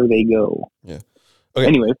far they go. Yeah. Okay.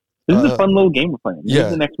 Anyways, this is a fun little game we're playing. yeah.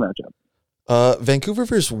 Here's the next matchup. Vancouver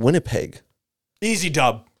versus Winnipeg. easy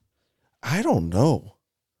dub. I don't know.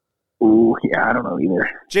 Ooh, yeah, I don't know either.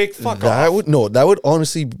 Jake, fuck That off. would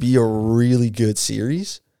honestly be a really good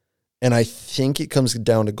series. And I think it comes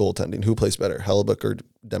down to goaltending. Who plays better, Hellebuyck or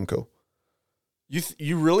Demko?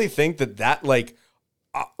 You really think that like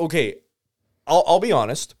okay, I'll be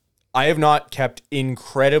honest. I have not kept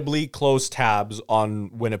incredibly close tabs on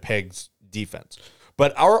Winnipeg's defense,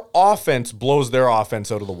 but our offense blows their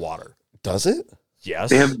offense out of the water. Does it? Yes,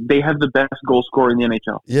 They have the best goal scorer in the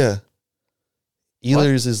NHL. Yeah.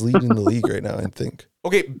 Ehlers is leading the league right now, I think.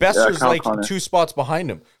 Okay, Besser's Kyle like Connor. 2 spots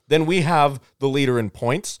behind him. Then we have the leader in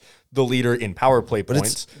points, the leader in power play But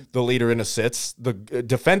points, the leader in assists, the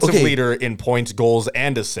defensive Okay. leader in points, goals,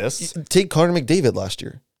 and assists. Take Connor McDavid last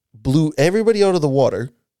year. Blew everybody out of the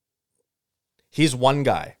water. He's one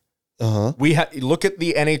guy. Uh-huh. Look at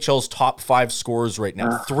the NHL's top 5 scorers right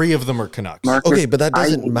now. 3 of them are Canucks. Marcus, Okay, but that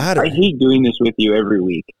doesn't matter. I hate doing this with you every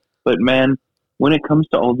week, but man, when it comes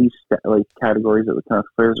to all these categories that the Canucks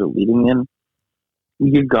players are leading in,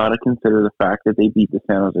 you gotta consider the fact that they beat the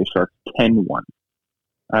San Jose Sharks 10-1. All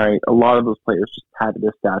right, a lot of those players just padded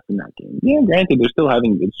their stats in that game. Yeah, granted, they're still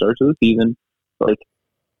having good starts of the season, but like,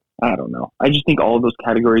 I don't know. I just think all of those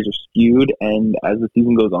categories are skewed, and as the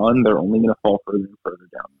season goes on, they're only going to fall further and further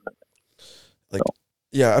down.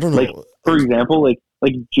 Yeah, I don't know. Like, for example, like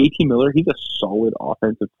JT Miller, he's a solid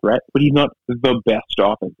offensive threat, but he's not the best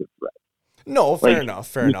offensive threat. No, fair Like, enough.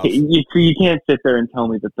 Fair enough. You can't sit there and tell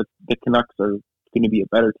me that the Canucks are going to be a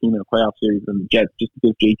better team in a playoff series than the Jets just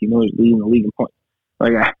because JT Miller's leading the league in points.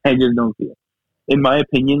 Like, I just don't see it. In my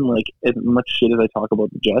opinion, like, as much shit as I talk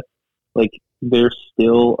about the Jets, like, they're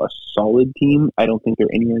still a solid team. I don't think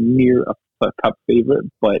they're anywhere near a cup favorite,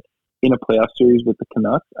 but in a playoff series with the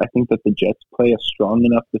Canucks, I think that the Jets play a strong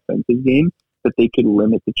enough defensive game that they could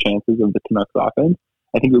limit the chances of the Canucks offense.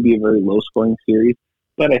 I think it would be a very low-scoring series,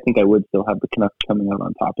 but I think I would still have the Canucks coming out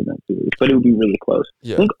on top in that series. But it would be really close.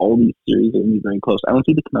 Yeah. I think all these series are going to be very close. I don't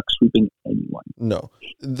see the Canucks sweeping anyone. No.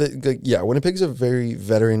 Yeah, Winnipeg's a very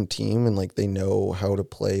veteran team, and like they know how to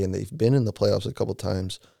play, and they've been in the playoffs a couple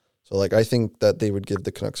times. So like I think that they would give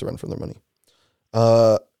the Canucks a run for their money.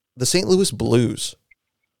 The St. Louis Blues.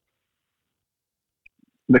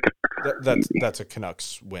 The Canucks. That's a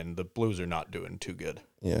Canucks win. The Blues are not doing too good.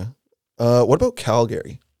 Yeah. What about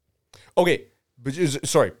Calgary? Okay, but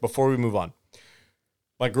sorry, before we move on.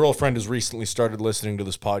 My girlfriend has recently started listening to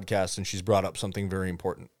this podcast, and she's brought up something very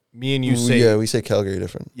important. Me and you say... Yeah, we say Calgary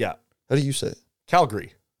different. Yeah. How do you say it?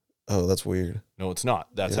 Calgary. Oh, that's weird. No, it's not.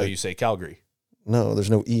 That's how you say Calgary. No,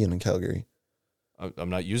 there's no E in Calgary.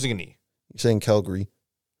 I'm not using an E. You're saying Calgary.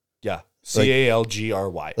 Yeah.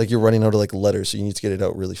 Calgry. Like you're running out of like letters, so you need to get it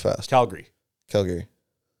out really fast. Calgary. Calgary.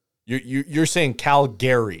 You're saying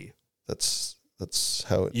Calgary. That's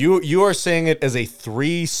how it... You are saying it as a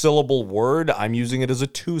 3-syllable word. I'm using it as a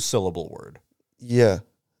 2-syllable word. Yeah.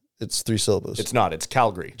 It's 3 syllables. It's not. It's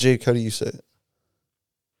Calgary. Jake, how do you say it?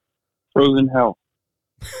 Frozen hell.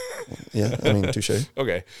 Yeah, I mean, touche.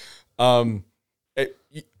 Okay.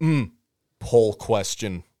 Poll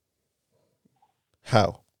question.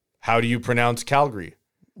 How? How do you pronounce Calgary?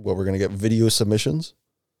 Well, we're going to get video submissions?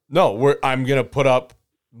 No, I'm going to put up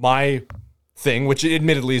my thing, which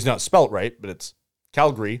admittedly is not spelt right, but it's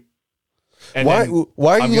Calgary. And why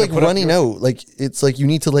are I'm you gonna like put up running out? Like it's like you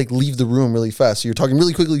need to like leave the room really fast. So you're talking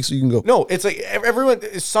really quickly so you can go. No, it's like everyone.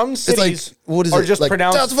 Some It's cities like what is are it? just like,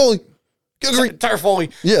 pronounced Foley. Calgary.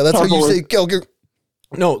 Tarfoley. Yeah, that's how you Tarfoley. say Calgary.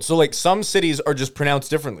 No, so like some cities are just pronounced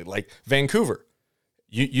differently. Like Vancouver.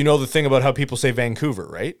 You know the thing about how people say Vancouver,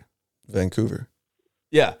 right? Vancouver.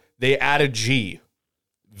 Yeah, they add a G.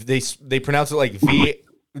 They pronounce it like V.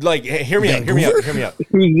 Like, hey, hear me out.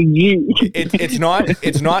 It's not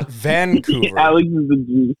Vancouver. Alex is the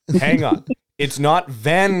G. Hang on. It's not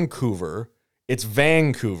Vancouver. It's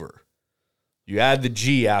Vancouver. You add the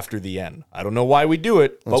G after the N. I don't know why we do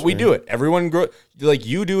it, but we do it. Everyone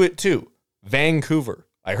you do it too. Vancouver.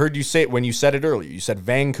 I heard you say it when you said it earlier. You said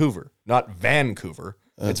Vancouver, not Vancouver.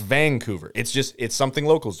 It's Vancouver. It's something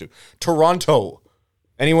locals do. Toronto.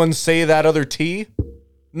 Anyone say that other T?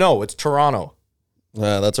 No, it's Toronto.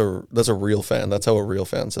 That's a real fan. That's how a real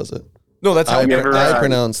fan says it. No, that's how I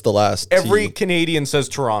pronounce the last every T. Canadian says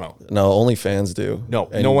Toronto. No, only fans do. No,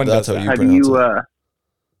 And no one that's does how that. you How do pronounce you it.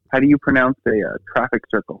 how do you pronounce a traffic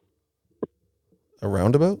circle? A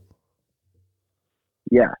roundabout?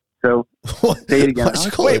 Yeah. So say it again. Why'd you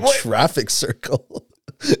Alex. call Wait, it a what? traffic circle?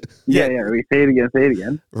 Yeah. We say it again. Say it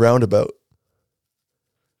again. Roundabout.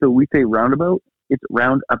 So we say roundabout. It's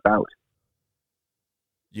roundabout.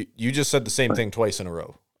 You just said the same thing twice in a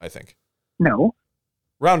row, I think. No.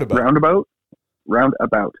 Roundabout.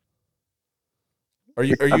 Roundabout. Are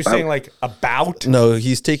you About. saying like about? No,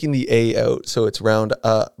 he's taking the A out, so it's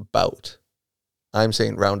roundabout. I'm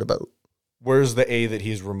saying roundabout. Where's the A that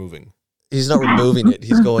he's removing? He's not removing it.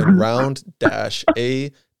 He's going round dash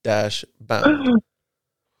A dash bound.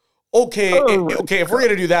 Okay, okay. If we're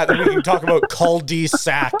gonna do that, then we can talk about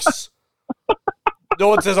cul-de-sacs. No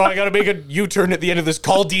one says, "Oh, I gotta make a U-turn at the end of this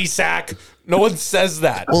cul-de-sac." No one says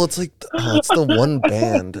that. Well, it's like it's the one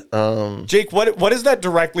band. Jake, what does that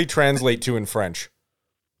directly translate to in French?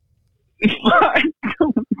 I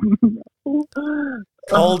don't know.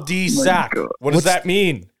 Cul-de-sac. Oh my God. What does that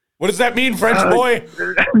mean? What does that mean, French boy?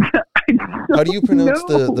 How do you pronounce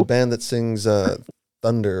the band that sings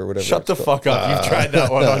Thunder or whatever? Shut the it's called? fuck up. You've tried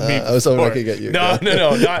that one on me. I was hoping I before. could get you. No,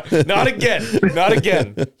 not again. Not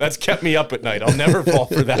again. That's kept me up at night. I'll never fall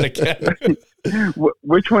for that again.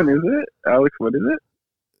 Which one is it, Alex? What is it?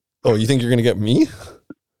 Oh, you think you're gonna get me?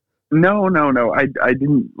 No. I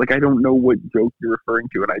didn't I don't know what joke you're referring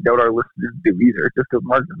to, and I doubt our listeners do either. Just because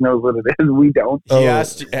Marcus knows what it is, we don't. He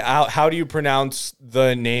asked, how do you pronounce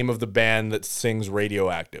the name of the band that sings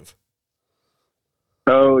Radioactive?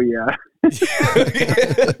 Oh yeah.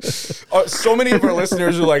 So many of our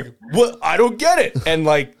listeners are like, "What? I don't get it." And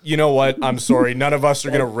like, you know what? I'm sorry. None of us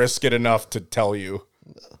are gonna risk it enough to tell you.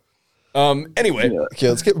 Anyway, Okay,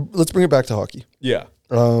 let's bring it back to hockey. yeah,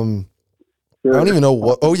 I don't even know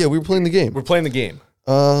what. Oh yeah, we were playing the game. we're playing the game.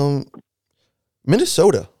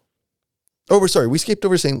 Minnesota. Oh, we're sorry. We skipped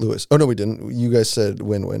over St. Louis. Oh no, we didn't. You guys said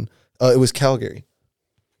win-win. It was Calgary.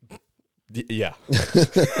 Yeah.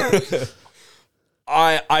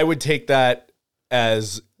 I would take that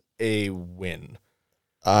as a win.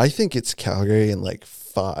 I think it's Calgary in like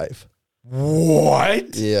 5.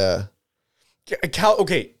 What? Yeah.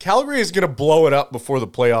 Calgary is going to blow it up before the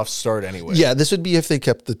playoffs start anyway. Yeah, this would be if they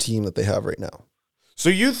kept the team that they have right now. So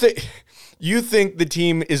you think the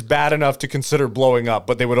team is bad enough to consider blowing up,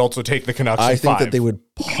 but they would also take the Canucks I in think 5. that they would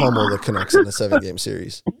pummel the Canucks in the 7-game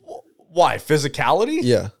series. Why? Physicality?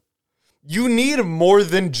 Yeah. You need more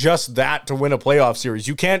than just that to win a playoff series.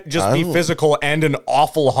 You can't just be physical and an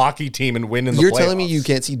awful hockey team and win in the playoffs. You're telling me you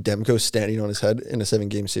can't see Demko standing on his head in a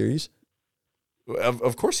 7-game series?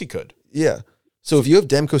 Of course he could. Yeah. So if you have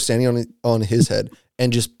Demko standing on his head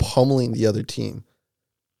and just pummeling the other team.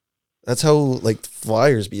 That's how like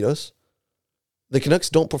Flyers beat us. The Canucks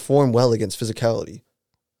don't perform well against physicality.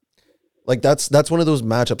 Like that's one of those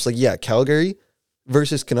matchups. Like, yeah, Calgary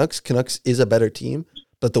versus Canucks. Canucks is a better team,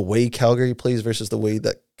 but the way Calgary plays versus the way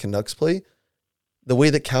that Canucks play, the way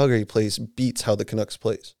that Calgary plays beats how the Canucks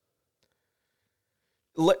plays.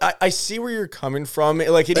 I see where you're coming from.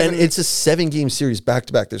 Like, It's a 7-game series back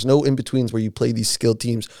to back. There's no in betweens where you play these skilled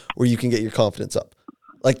teams where you can get your confidence up.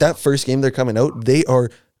 Like that first game they're coming out, they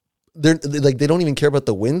don't even care about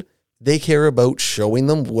the win. They care about showing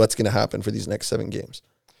them what's going to happen for these next 7 games.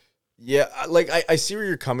 Yeah, like I see where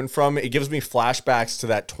you're coming from. It gives me flashbacks to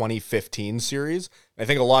that 2015 series. I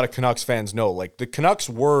think a lot of Canucks fans know, like, the Canucks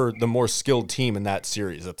were the more skilled team in that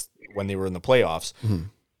series. That's when they were in the playoffs. Mm-hmm.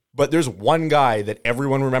 But there's one guy that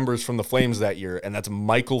everyone remembers from the Flames that year, and that's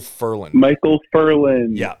Michael Ferland. Michael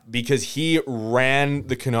Ferland. Yeah, because he ran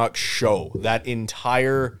the Canucks show that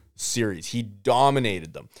entire series. He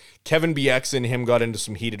dominated them. Kevin Bieksa and him got into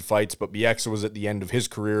some heated fights, but Bieksa was at the end of his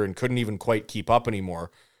career and couldn't even quite keep up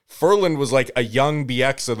anymore. Ferland was like a young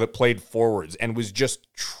Bieksa that played forwards and was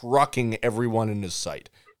just trucking everyone in his sight.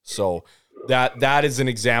 So that is an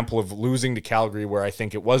example of losing to Calgary where I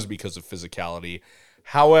think it was because of physicality.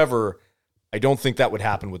 However, I don't think that would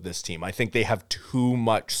happen with this team. I think they have too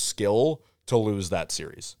much skill to lose that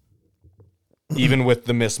series, even with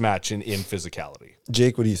the mismatch in physicality.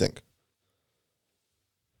 Jake, what do you think?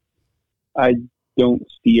 I don't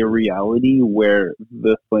see a reality where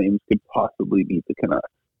the Flames could possibly beat the Canucks.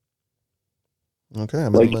 Okay,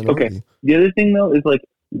 I'm in the minority. Okay. The other thing, though, is like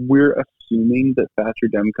we're assuming that Thatcher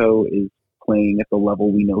Demko is playing at the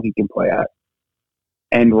level we know he can play at.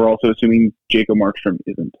 And we're also assuming Jacob Markstrom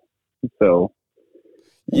isn't. So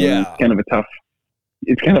yeah, it's kind of a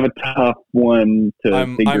tough one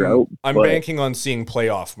to figure out. I'm banking on seeing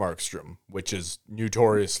playoff Markstrom, which is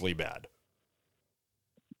notoriously bad.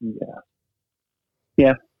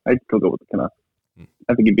 Yeah, I'd still go with the Canucks.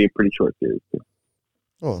 I think it'd be a pretty short series too.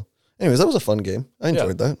 Oh, anyways, that was a fun game. I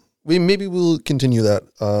enjoyed that. Maybe we'll continue that.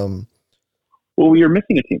 Well, we are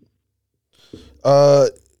missing a team.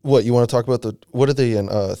 What you want to talk about? What are they in?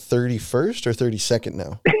 31st or 32nd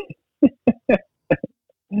now?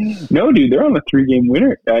 No, dude, they're on a 3-game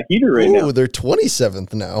winner heater right now. Oh, they're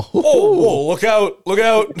 27th now. Oh, look out! Look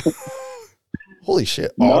out! Holy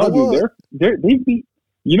shit! No, Ottawa? dude, they beat.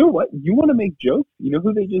 You know what? You want to make jokes? You know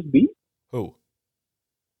who they just beat? Who?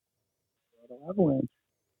 Avalanche.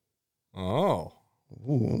 Oh.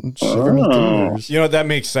 Ooh, shiver me timbers. You know, that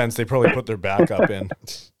makes sense. They probably put their backup in.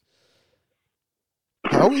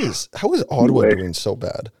 How is Ottawa doing so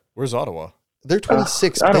bad? Where's Ottawa? They're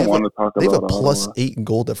 26th. I don't want to talk about They have a Ottawa. +8 in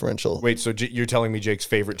goal differential. Wait, so you're telling me Jake's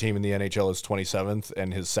favorite team in the NHL is 27th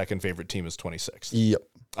and his second favorite team is 26th? Yep.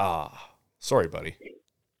 Ah, sorry, buddy.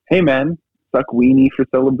 Hey, man, suck weenie for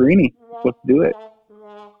Celebrini. Let's do it.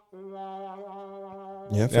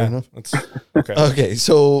 Yeah, fair enough. That's okay. Okay,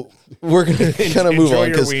 so we're gonna kind of move Enjoy on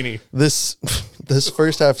your because weenie. this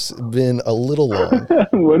first half's been a little long.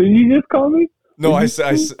 What did you just call me? No, I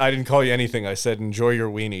didn't call you anything. I said enjoy your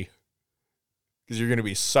weenie because you're going to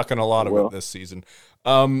be sucking a lot of it this season.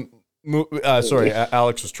 Sorry,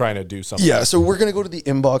 Alex was trying to do something. Yeah, so we're gonna go to the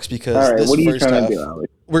inbox because All right, this what are you first trying half, to do,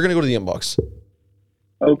 Alex? we're gonna go to the inbox.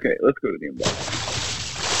 Okay, let's go to the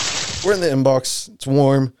inbox. We're in the inbox. It's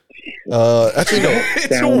warm. Actually, no.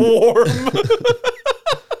 It's warm.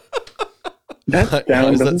 That Why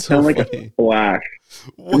sound is that doesn't so sound like funny? a splash.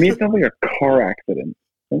 For me, it sounds like a car accident.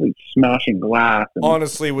 It sounds like smashing glass. And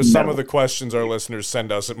Honestly, with some metal. of the questions our listeners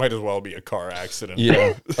send us, it might as well be a car accident.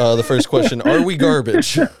 Yeah. The first question: are we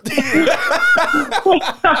garbage?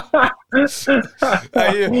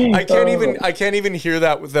 I can't even hear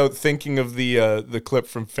that without thinking of the clip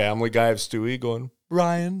from Family Guy of Stewie going,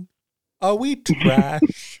 Ryan, are we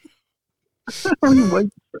trash?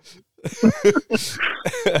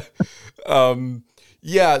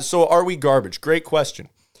 Yeah, so are we garbage? Great question.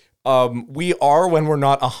 We are when we're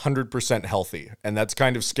not 100% healthy, and that's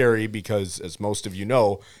kind of scary because, as most of you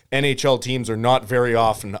know, NHL teams are not very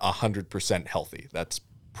often 100% healthy. That's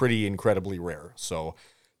pretty incredibly rare. So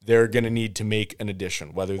they're going to need to make an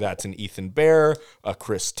addition, whether that's an Ethan Bear, a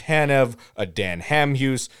Chris Tanev, a Dan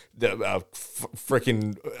Hamhuis,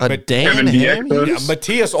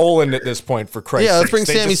 Matthias Olin at this point, for Christ's Yeah, let's sakes.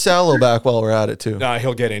 bring Sammy Sallow back while we're at it too. Nah,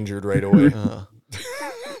 he'll get injured right away.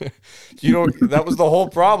 That was the whole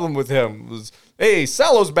problem with him. Was, hey,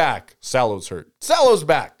 Sallow's back. Sallow's hurt. Sallow's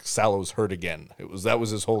back. Sallow's hurt again. That was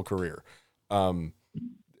his whole career.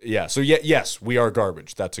 Yes, we are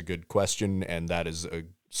garbage. That's a good question, and that is a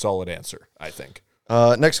solid answer, I think.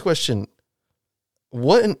 Next question: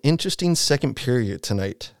 what an interesting second period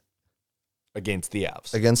tonight against the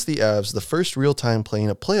Avs. against the Avs. The first real time playing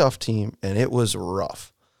a playoff team, and it was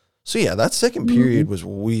rough. So yeah, that second period was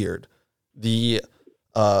weird. The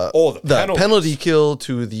penalty kill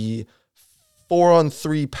to the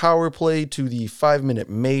 4-on-3 power play to the 5-minute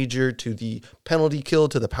major to the penalty kill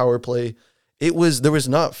to the power play. There was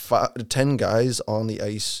not 10 guys on the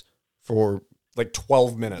ice for like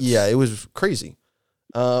 12 minutes. Yeah, it was crazy.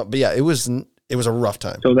 But yeah, it was a rough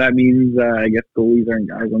time. So that means, I guess goalies aren't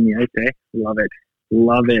guys on the ice, eh? Love it.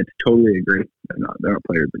 Love it. Totally agree. They're not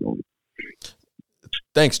players, they're goalies.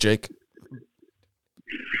 Thanks, Jake.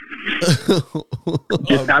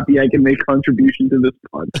 Just happy I can make contribution to this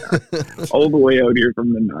podcast. All the way out here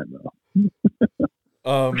from the Nanaimo.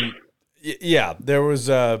 Yeah, there was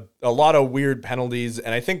a lot of weird penalties,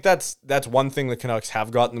 and I think that's one thing the Canucks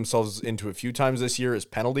have gotten themselves into a few times this year is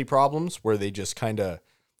penalty problems, where they just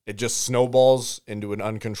it just snowballs into an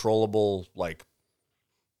uncontrollable like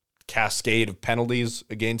cascade of penalties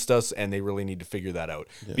against us, and they really need to figure that out.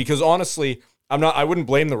 Yeah. Because honestly, I wouldn't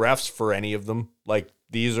blame the refs for any of them. Like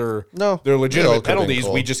they're legitimate penalties.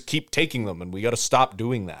 We just keep taking them, and we got to stop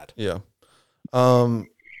doing that. Yeah.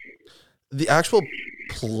 The actual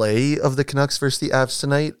play of the Canucks versus the Avs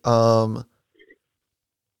tonight,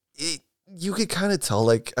 you could kind of tell,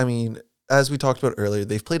 like, I mean, as we talked about earlier,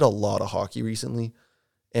 they've played a lot of hockey recently,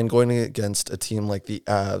 and going against a team like the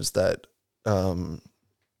Avs that,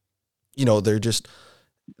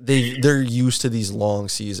 they're used to these long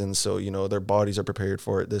seasons, so, their bodies are prepared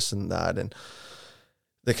for it, this and that, and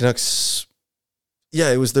the Canucks,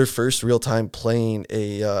 it was their first real time playing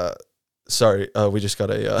a, we just got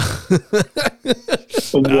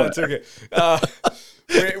no, it's okay.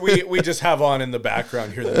 We just have on in the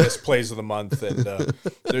background here the misplays of the month, and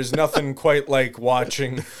there's nothing quite like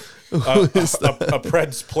watching a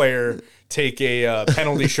Preds player take a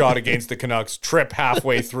penalty shot against the Canucks, trip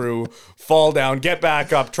halfway through, fall down, get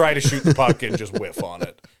back up, try to shoot the puck, and just whiff on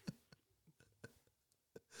it.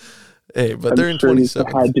 Hey, but they're in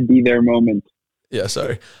 27th. Had to be their moment. Yeah,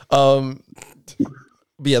 sorry.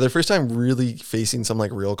 But yeah, their first time really facing some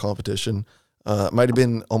like real competition. Might have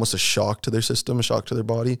been almost a shock to their system, a shock to their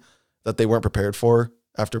body that they weren't prepared for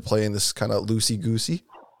after playing this kind of loosey-goosey.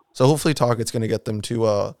 So hopefully Tocchet's going to get them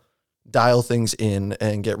to dial things in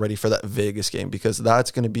and get ready for that Vegas game, because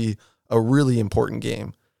that's going to be a really important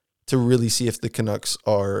game to really see if the Canucks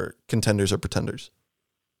are contenders or pretenders.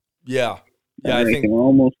 Yeah. Yeah, I can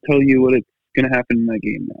almost tell you what it's going to happen in that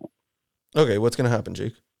game now. Okay, what's going to happen,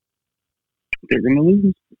 Jake? They're going to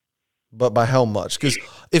lose. But by how much? Because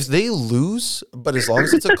if they lose, but as long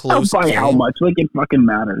as it's a close game. By how much? Like, it fucking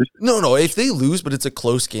matters. No. If they lose, but it's a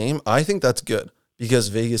close game, I think that's good. Because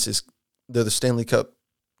Vegas they're the Stanley Cup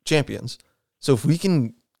champions. So if we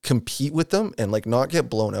can compete with them and, like, not get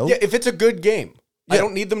blown out. Yeah, if it's a good game. Yeah. I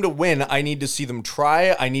don't need them to win. I need to see them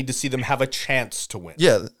try. I need to see them have a chance to win.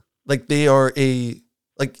 Yeah. Like, they are they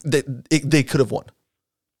could have won.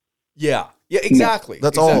 Yeah. Yeah, exactly.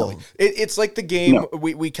 That's exactly. all. It's like the game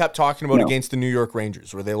we kept talking about against the New York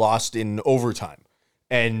Rangers, where they lost in overtime,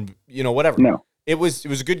 and whatever. No, it was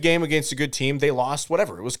a good game against a good team. They lost,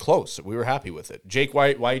 whatever. It was close. We were happy with it. Jake,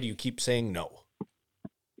 why do you keep saying no?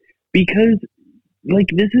 Because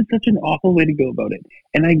this is such an awful way to go about it,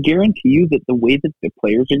 and I guarantee you that the way that the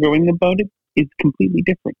players are going about it is completely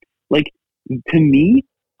different. Like, to me,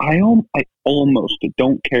 I almost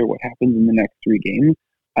don't care what happens in the next 3 games.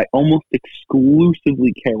 I almost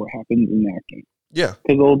exclusively care what happens in that game. Yeah.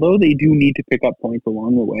 Because although they do need to pick up points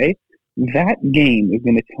along the way, that game is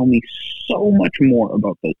going to tell me so much more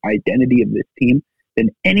about the identity of this team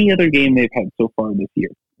than any other game they've had so far this year.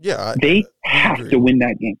 Yeah. They have to win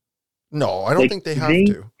that game. No, I don't think they have to.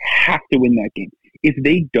 They have to win that game. If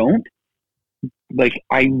they don't,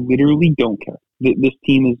 I literally don't care. This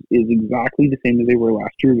team is exactly the same as they were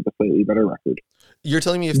last year with a slightly better record. You're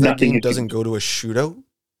telling me if that game doesn't go to a shootout,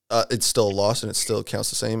 it's still a loss and it still counts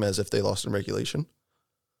the same as if they lost in regulation?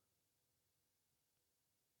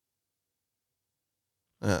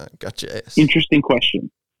 Gotcha. Interesting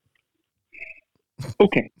question.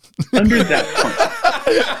 Okay. Under that point.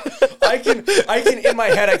 I can in my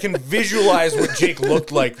head, I can visualize what Jake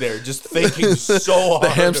looked like there, just thinking so hard. The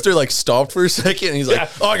hamster stopped for a second and he's like,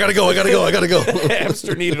 oh, I gotta go. The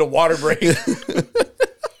hamster needed a water break.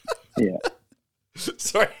 Yeah.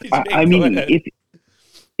 Sorry, Jake, I mean,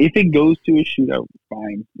 if it goes to a shootout,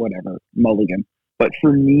 fine, whatever, mulligan. But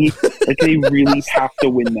for me, they really have to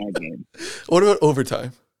win that game. What about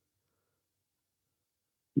overtime?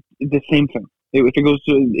 The same thing. If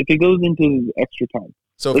it goes into extra time.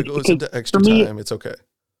 So if it goes into extra time, it's okay.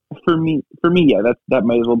 for me, yeah, that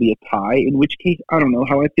might as well be a tie. In which case, I don't know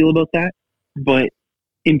how I feel about that. But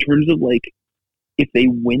in terms of like, if they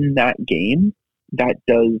win that game, that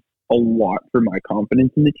does a lot for my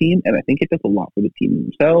confidence in the team, and I think it does a lot for the team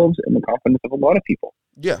themselves and the confidence of a lot of people.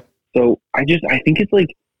 Yeah. So I think it's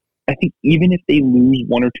like, I think even if they lose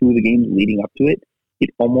one or two of the games leading up to it, it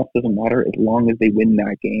almost doesn't matter as long as they win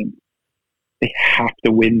that game. They have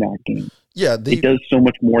to win that game. Yeah, it does so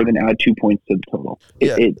much more than add 2 points to the total.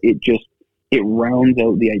 It rounds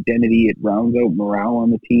out the identity. It rounds out morale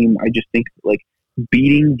on the team. I just think like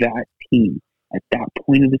beating that team at that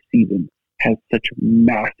point of the season has such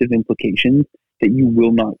massive implications that you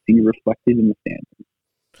will not see reflected in the standings.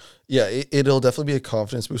 Yeah, it'll definitely be a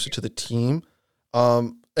confidence booster to the team.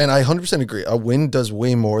 And I 100% agree. A win does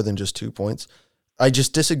way more than just 2 points. I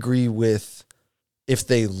just disagree with if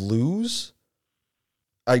they lose.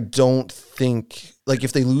 I don't think, like,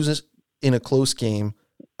 if they lose in a close game,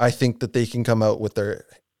 I think that they can come out with their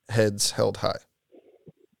heads held high.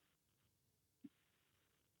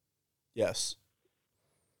 Yes.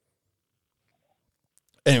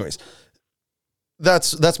 Anyways,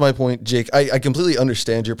 that's my point, Jake. I completely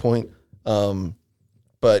understand your point.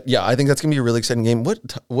 But yeah, I think that's gonna be a really exciting game.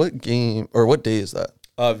 What game or what day is that?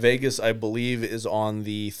 Vegas, I believe, is on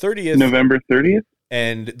the 30th. November 30th.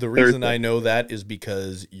 And the reason Thursday. I know that is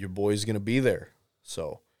because your boy's going to be there.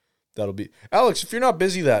 So that'll be... Alex, if you're not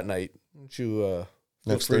busy that night, won't you... feel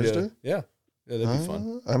Next free Thursday? Yeah, that'd be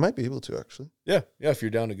fun. I might be able to, actually. Yeah, if you're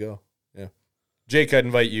down to go. Yeah. Jake, I'd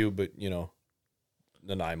invite you, but,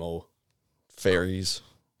 Nanaimo. Fairies.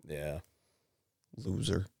 Yeah.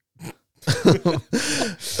 Loser.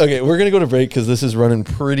 Okay, we're going to go to break because this is running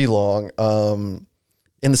pretty long.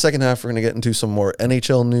 In the second half, we're going to get into some more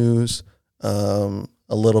NHL news,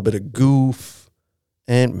 a little bit of goof,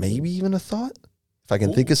 and maybe even a thought. If I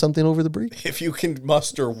can think of something over the break. If you can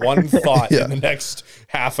muster one thought Yeah. in the next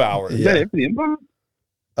half hour. Is that it for the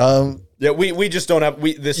inbox? Yeah, we just don't have...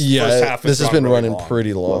 this first half this has been really running long.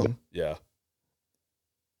 pretty long. Yeah.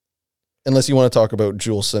 Unless you want to talk about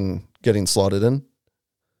Juleson getting slotted in.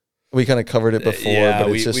 We kind of covered it before, but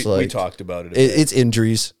it's just we like... talked about it. A bit. It's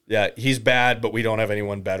injuries. Yeah, he's bad, but we don't have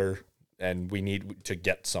anyone better, and we need to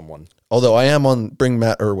get someone. Although I am on bring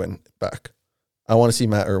Matt Irwin back. I want to see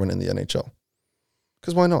Matt Irwin in the NHL.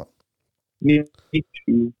 Because why not? Me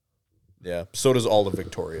too. Yeah, so does all of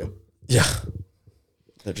Victoria. Yeah.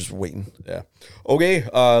 They're just waiting. Yeah. Okay,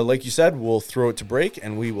 like you said, we'll throw it to break,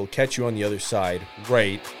 and we will catch you on the other side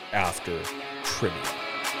right after trivia.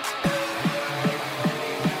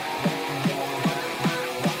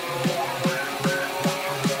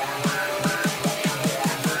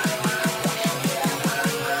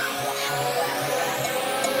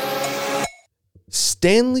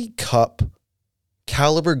 Stanley Cup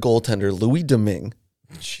caliber goaltender Louis Domingue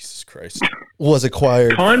Jesus Christ. was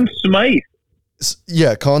acquired. Conn Smythe.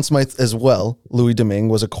 Yeah, Conn Smythe as well. Louis Domingue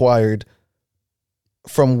was acquired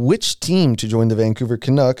from which team to join the Vancouver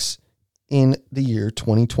Canucks in the year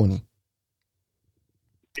 2020?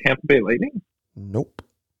 Tampa Bay Lightning. Nope.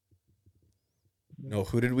 No,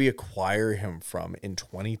 who did we acquire him from in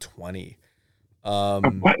 2020?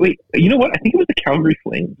 Wait, you know what? I think it was the Calgary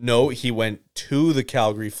Flames. No, he went to the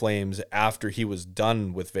Calgary Flames after he was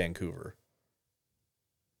done with Vancouver.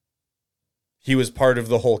 He was part of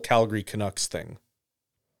the whole Calgary Canucks thing.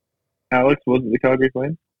 Alex, was it the Calgary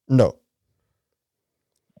Flames? No.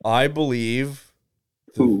 I believe.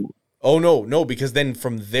 Who? Oh, no, because then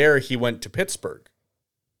from there he went to Pittsburgh.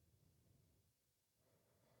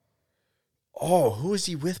 Oh, who was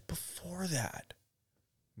he with before that?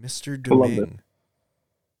 Mr. Columbus. Domingue.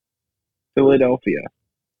 Philadelphia.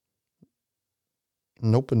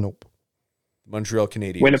 Nope and nope. Montreal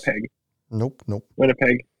Canadiens. Winnipeg. Nope, nope.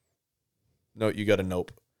 Winnipeg. No, you got a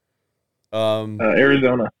nope.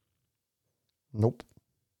 Arizona. Nope.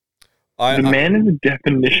 The man is the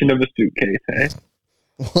definition of a suitcase, eh?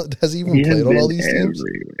 Well, has he even He has played on all been these teams?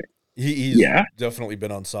 everywhere. He's definitely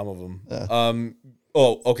been on some of them.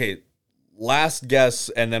 Yeah. Okay. Last guess,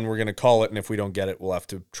 and then we're going to call it, and if we don't get it, we'll have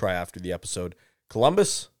to try after the episode.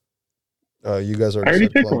 Columbus? You guys I already already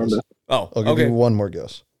said said Columbus. Columbus. Oh, I'll give okay. you one more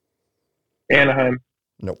guess. Anaheim.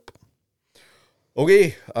 Nope.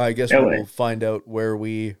 Okay, I guess LA. we'll find out where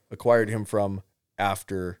we acquired him from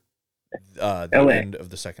after the LA. end of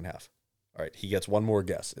the second half. All right, he gets one more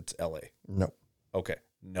guess. It's LA. No. Okay,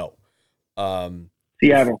 no.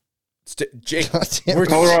 Seattle. Jake, God damn we're it.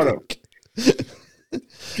 Colorado.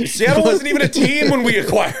 Seattle wasn't even a team when we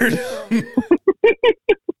acquired him.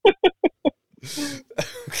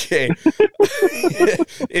 Okay.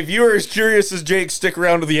 If you are as curious as Jake, stick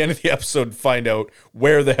around to the end of the episode and find out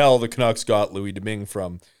where the hell the Canucks got Louis Domingue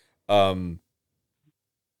from.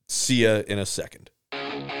 See ya in a second.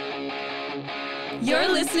 You're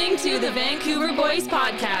listening to the Vancouver Boys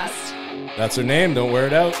Podcast. That's her name. Don't wear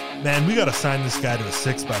it out. Man, we got to sign this guy to a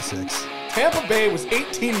 6x6. Tampa Bay was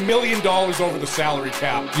 $18 million over the salary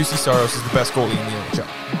cap. UC Saros is the best goalie in the NHL.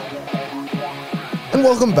 And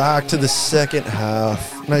welcome back to the second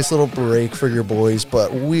half. Nice little break for your boys,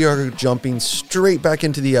 but we are jumping straight back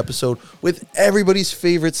into the episode with everybody's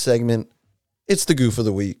favorite segment. It's the Goof of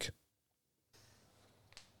the Week.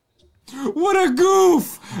 What a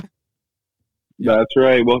goof! That's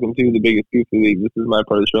right. Welcome to the biggest goof of the week. This is my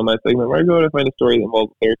part of the show, my segment, where I go to find a story that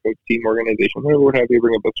involves a player, coach, team, organization, whatever would have you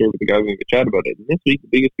bring up a story with the guys and we can chat about it. And this week, the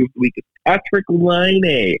biggest goof of the week is Patrick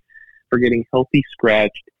Laine for getting healthy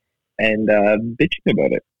scratched and bitching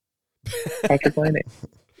about it. Patrick Laine.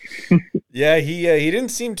 Yeah, he didn't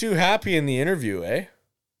seem too happy in the interview, eh?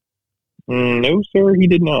 No, sir, he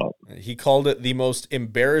did not. He called it the most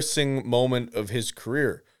embarrassing moment of his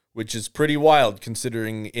career, which is pretty wild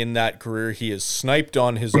considering in that career he has sniped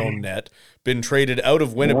on his own net, been traded out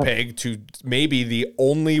of Winnipeg to maybe the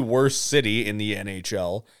only worst city in the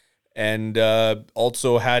NHL, and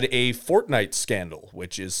also had a Fortnite scandal,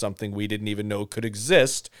 which is something we didn't even know could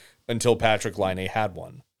exist until Patrick Laine had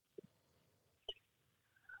one.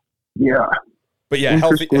 Yeah. But yeah,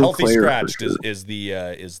 healthy player scratched for sure. is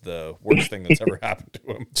the worst thing that's ever happened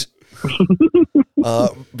to him.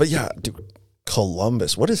 But yeah, dude,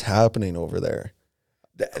 Columbus, what is happening over there?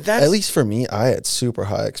 That's, At least for me, I had super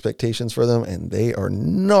high expectations for them, and they are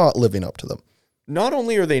not living up to them. not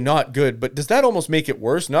only are they not good, but does that almost make it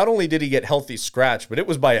worse? Not only did he get healthy scratch, but it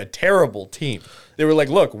was by a terrible team. They were like,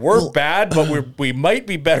 look, we're bad, but we might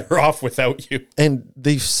be better off without you. And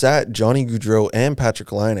they've sat Johnny Gaudreau and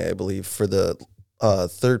Patrick Laine, I believe, for the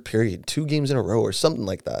third period, 2 games in a row or something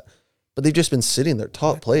like that. But they've just been sitting their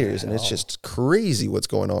top players, and it's just crazy what's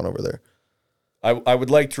going on over there. I would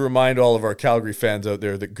like to remind all of our Calgary fans out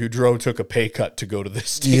there that Gaudreau took a pay cut to go to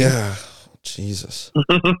this team. Yeah, Jesus.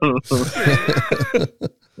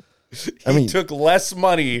 He took less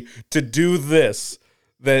money to do this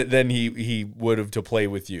than he would have to play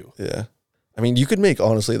with you. Yeah. I mean, you could make,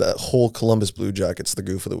 honestly, that whole Columbus Blue Jackets the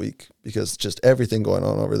goof of the week because just everything going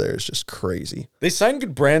on over there is just crazy. They signed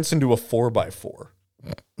Goodbranson to a 4x4.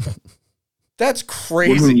 That's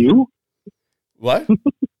crazy. Wouldn't you? What?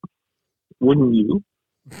 Wouldn't you?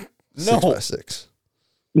 No. 6x6.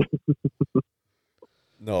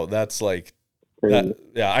 No, that's like Crazy. that.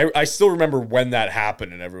 Yeah, I still remember when that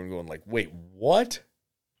happened and everyone going like, wait, what?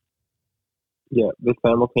 Yeah, they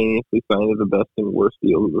simultaneously signed the best and worst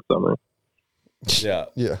deals of the summer. Yeah.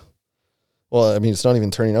 Yeah. Well, I mean, it's not even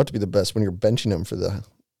turning out to be the best when you're benching him for the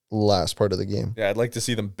last part of the game. Yeah, I'd like to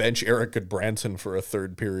see them bench Eric Goodbranson for a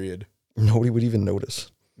third period. Nobody would even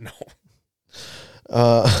notice. No.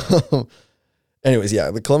 Anyways, yeah,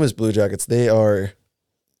 the Columbus Blue Jackets, they are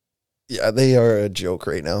a joke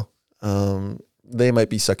right now. They might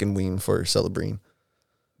be sucking ween for Celebrini.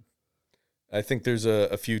 I think there's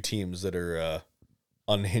a few teams that are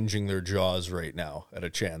unhinging their jaws right now at a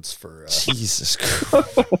chance for Jesus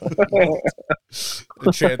Christ.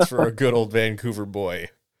 a chance for a good old Vancouver boy.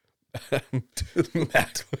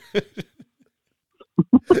 Matt.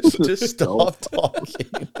 Just stop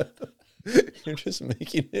talking. You're just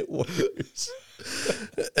making it worse.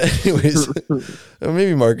 Anyways,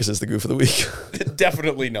 maybe Marcus is the goof of the week.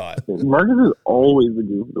 Definitely not. Marcus is always the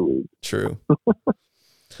goof of the week. True.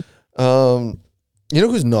 You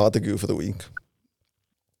know who's not the goof of the week?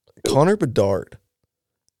 Connor Bedard.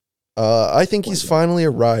 I think he's finally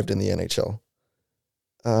arrived in the NHL.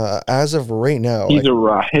 As of right now, He's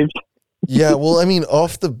arrived. yeah. Well, I mean,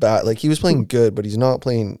 off the bat, like he was playing good, but he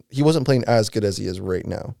wasn't playing as good as he is right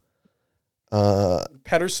now.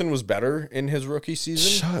 Pedersen was better in his rookie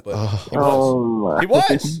season. Shut but up. He was. Oh my He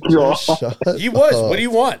was. God. Shut He was. up. What do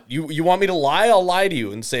you want? You want me to lie? I'll lie to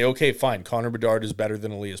you and say, okay, fine. Connor Bedard is better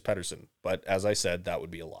than Elias Pettersson. But as I said, that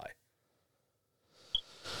would be a lie.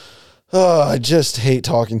 Oh, I just hate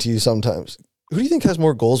talking to you sometimes. Who do you think has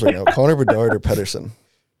more goals right now, Connor Bedard or Pedersen?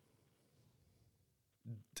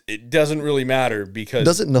 It doesn't really matter because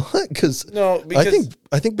Does it not? Because because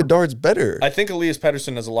I think Bedard's better. I think Elias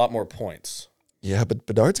Pettersson has a lot more points. Yeah, but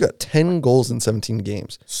Bedard's got 10 goals in 17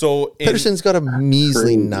 games. So Pedersen's got a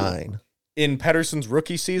measly 9. in Pettersson's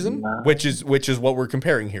rookie season, which is what we're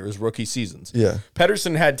comparing here, is rookie seasons. Yeah.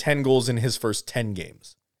 Pedersen had 10 goals in his first 10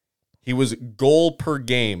 games. He was goal per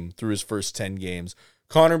game through his first 10 games.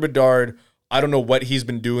 Connor Bedard, I don't know what he's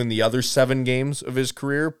been doing the other 7 games of his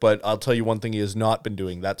career, but I'll tell you one thing he has not been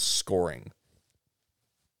doing. That's scoring.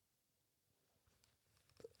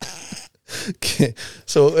 Okay.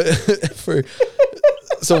 So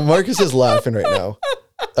So Marcus is laughing right now.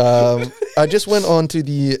 I just went on to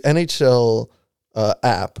the NHL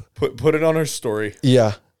app. Put it on our story.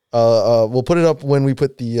 Yeah. We'll put it up when we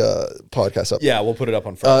put the podcast up. Yeah, we'll put it up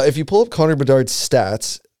on Friday. If you pull up Connor Bedard's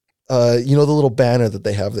stats, you know the little banner that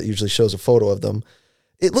they have that usually shows a photo of them?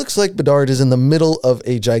 It looks like Bedard is in the middle of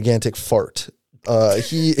a gigantic fart.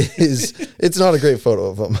 It's not a great photo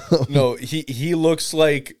of him. No, he looks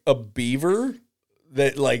like a beaver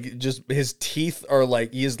that like just his teeth are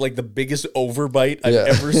like, he is like the biggest overbite I've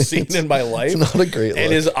ever seen in my life. It's not a great look.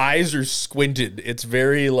 And his eyes are squinted. It's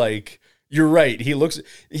very like, you're right. He looks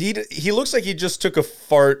like he just took a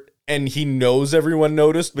fart and he knows everyone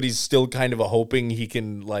noticed, but he's still kind of hoping he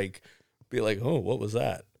can like be like, oh, what was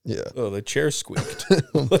that? Yeah. Oh, the chair squeaked.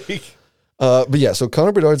 Like, but yeah, so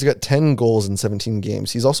Connor Bedard's got 10 goals in 17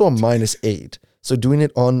 games. He's also a -8. So doing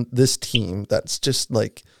it on this team, that's just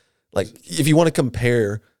like if you want to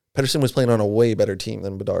compare, Pettersson was playing on a way better team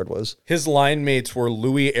than Bedard was. his line mates were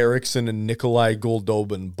Louis Eriksson and Nikolai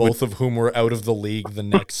Goldobin, both of whom were out of the league the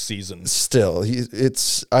next season. Still,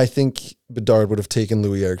 I think Bedard would have taken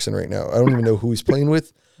Louis Eriksson right now. I don't even know who he's playing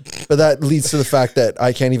with, but that leads to the fact that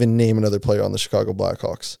I can't even name another player on the Chicago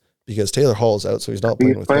Blackhawks because Taylor Hall's out, so he's not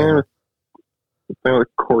playing with him. He's playing with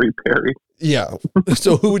Corey Perry. Yeah.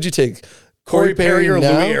 So who would you take? Corey Perry or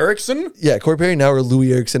now? Louis Eriksson? Yeah, Corey Perry now or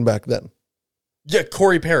Louis Eriksson back then? Yeah,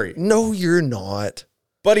 Corey Perry. No, you're not.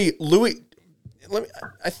 Buddy,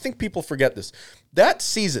 I think people forget this. That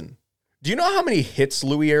season, do you know how many hits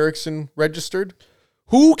Louis Eriksson registered?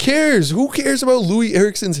 Who cares? Who cares about Louis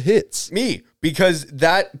Eriksson's hits? Me, because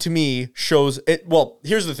that to me shows it. Well,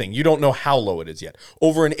 here's the thing. You don't know how low it is yet.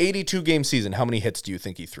 Over an 82-game season, how many hits do you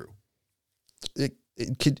think he threw?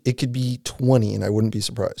 It could be 20 and I wouldn't be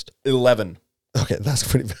surprised. 11. Okay, that's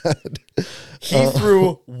pretty bad. He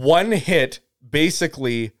threw one hit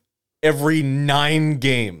basically every 9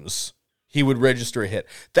 games. He would register a hit.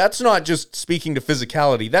 That's not just speaking to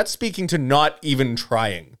physicality. That's speaking to not even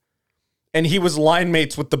trying. And he was line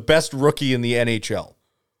mates with the best rookie in the NHL,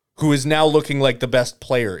 who is now looking like the best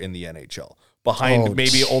player in the NHL. Behind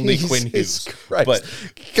maybe only Quinn Hughes. Christ. But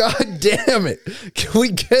God damn it. Can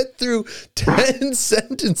we get through 10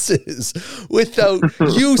 sentences without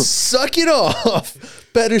you sucking off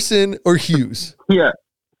Pettersson or Hughes? Yeah.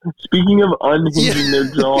 Speaking of unhinging their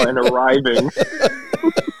jaw and arriving.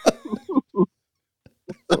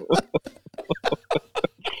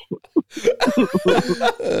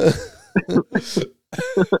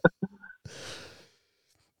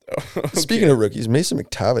 Speaking of rookies, Mason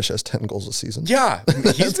McTavish has 10 goals this season. yeah,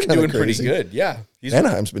 he's been doing pretty crazy. good. Yeah.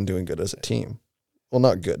 Anaheim's been doing good as a team. Well,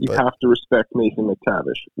 not good, You but have to respect Mason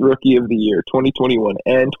McTavish, Rookie of the Year, 2021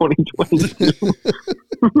 and 2022.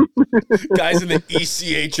 Guys in the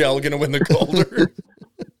ECHL going to win the Calder.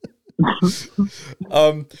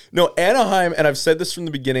 No, Anaheim, and I've said this from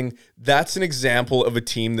the beginning, that's an example of a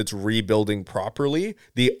team that's rebuilding properly.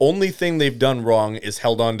 The only thing they've done wrong is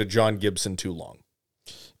held on to John Gibson too long.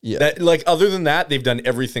 yeah. That, like, other than that, they've done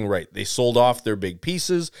everything right. They sold off their big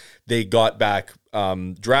pieces. They got back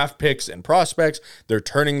draft picks and prospects. They're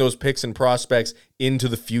turning those picks and prospects into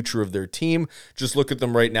the future of their team. Just look at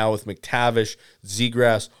them right now with McTavish,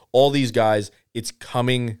 Zegras, all these guys. It's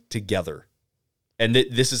coming together. And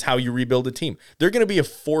this is how you rebuild a team. They're going to be a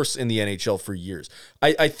force in the NHL for years.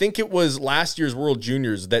 I think it was last year's World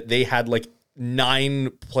Juniors that they had like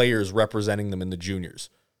 9 players representing them in the juniors.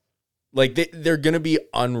 Like, they're going to be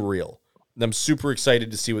unreal. And I'm super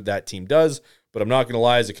excited to see what that team does. But I'm not going to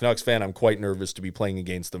lie, as a Canucks fan, I'm quite nervous to be playing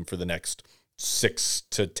against them for the next 6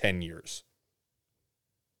 to 10 years.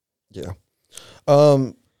 Yeah.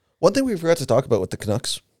 One thing we forgot to talk about with the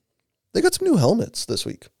Canucks, they got some new helmets this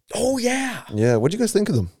week. Oh, yeah. Yeah. What do you guys think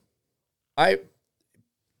of them?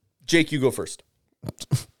 Jake, you go first.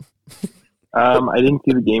 I didn't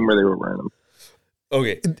see the game where they were wearing them.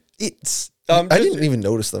 Okay. I didn't even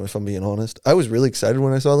notice them, if I'm being honest. I was really excited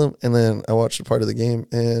when I saw them, and then I watched a part of the game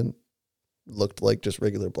and looked like just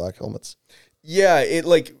regular black helmets. Yeah,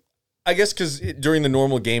 I guess because during the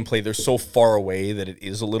normal gameplay, they're so far away that it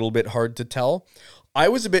is a little bit hard to tell. I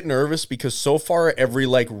was a bit nervous because so far every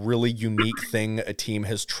like really unique thing a team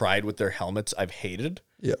has tried with their helmets, I've hated.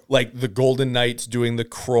 Yeah. Like the Golden Knights doing the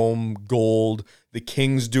chrome gold, the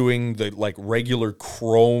Kings doing the like regular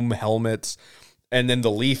chrome helmets, and then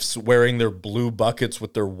the Leafs wearing their blue buckets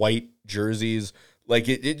with their white jerseys. Like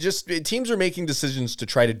teams are making decisions to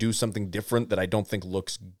try to do something different that I don't think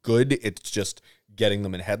looks good. It's just getting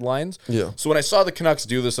them in headlines. Yeah. So when I saw the Canucks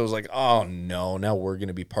do this, I was like, oh no, now we're going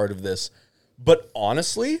to be part of this. But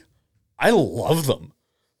honestly, I love them.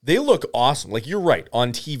 They look awesome. Like, you're right.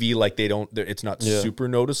 On TV, like, it's not super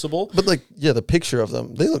noticeable. But like, yeah, the picture of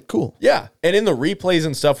them, they look cool. Yeah. And in the replays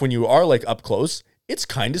and stuff, when you are like up close, it's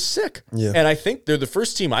kind of sick. Yeah. And I think they're the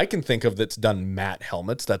first team I can think of that's done matte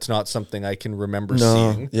helmets. That's not something I can remember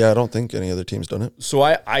seeing. Yeah, I don't think any other team's done it. So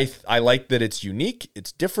I like that it's unique,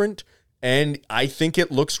 it's different, and I think it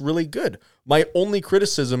looks really good. My only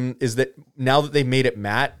criticism is that now that they made it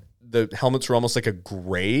matte, the helmets are almost like a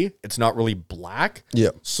gray. It's not really black.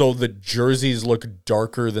 Yeah. So the jerseys look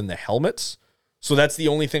darker than the helmets. So that's the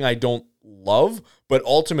only thing I don't love. But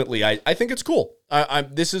ultimately, I think it's cool.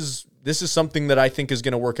 This is something that I think is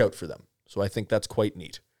going to work out for them. So I think that's quite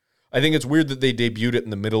neat. I think it's weird that they debuted it in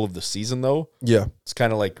the middle of the season, though. Yeah. It's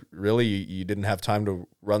kind of like, really, you didn't have time to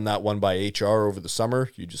run that one by HR over the summer?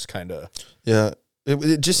 You just kind of... Yeah.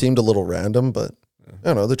 It just seemed a little random, but I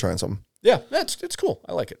don't know. They're trying something. Yeah, it's cool.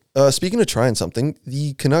 I like it. Speaking of trying something,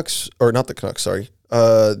 the Canucks, or not the Canucks, sorry.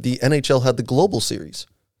 The NHL had the Global Series.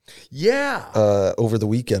 Yeah. Over the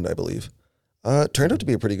weekend, I believe. Turned out to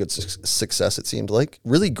be a pretty good success, it seemed like.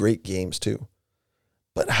 Really great games, too.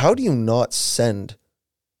 But how do you not send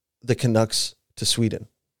the Canucks to Sweden?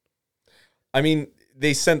 I mean,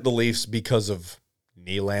 they sent the Leafs because of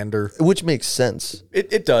Nylander. Which makes sense.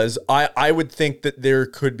 It does. I would think that there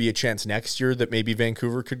could be a chance next year that maybe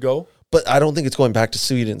Vancouver could go. But I don't think it's going back to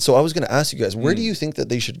Sweden. So I was going to ask you guys, where do you think that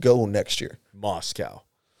they should go next year? Moscow.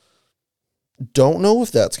 Don't know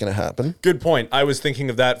if that's going to happen. Good point. I was thinking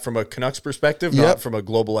of that from a Canucks perspective, not from a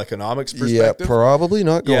global economics perspective. Yeah, probably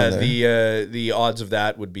not going there. Yeah, the odds of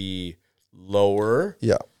that would be lower.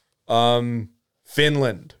 Yeah.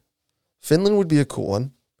 Finland. Finland would be a cool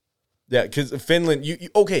one. Yeah, because Finland,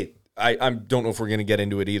 okay, I don't know if we're going to get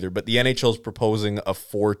into it either, but the NHL is proposing a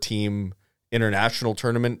 4-team international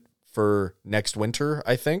tournament for next winter,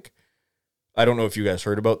 I think. I don't know if you guys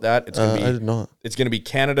heard about that. It's gonna be, I did not. It's going to be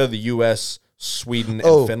Canada, the U.S., Sweden,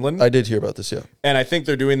 and Finland. I did hear about this, yeah. And I think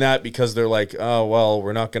they're doing that because they're like, oh, well,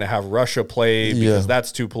 we're not going to have Russia play because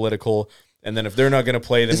that's too political. And then if they're not going to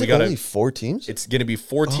play, then we got to... only 4 teams? It's going to be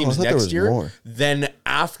 4 teams I thought next year. More. Then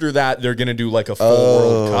after that, they're going to do like a full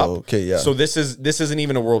World Cup. Okay, yeah. So this isn't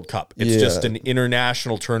even a World Cup. It's just an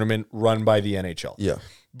international tournament run by the NHL. Yeah.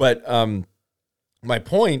 But my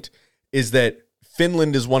point is that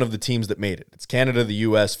Finland is one of the teams that made it. It's Canada, the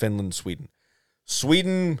U.S., Finland, Sweden.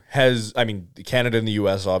 Sweden has, I mean, Canada and the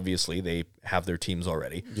U.S., obviously, they have their teams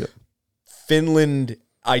already. Yep. Finland,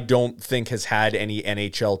 I don't think has had any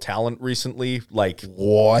NHL talent recently. Like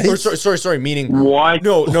what? Or, sorry. Meaning what?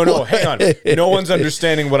 No. Hang on. No one's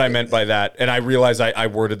understanding what I meant by that, and I realize I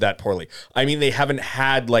worded that poorly. I mean, they haven't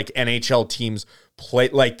had like NHL teams play.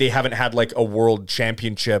 Like they haven't had like a World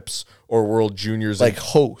Championships or World Juniors like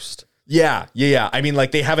host. Yeah. I mean,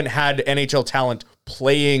 like they haven't had NHL talent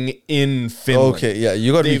playing in Finland. Okay, yeah,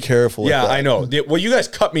 you got to be careful. Yeah, with that. I know. Well, you guys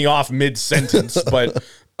cut me off mid-sentence, but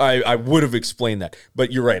I would have explained that.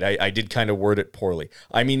 But you're right. I did kind of word it poorly.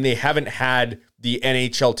 I mean, they haven't had the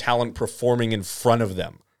NHL talent performing in front of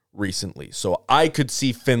them recently. So I could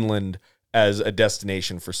see Finland as a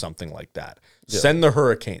destination for something like that. Yeah. Send the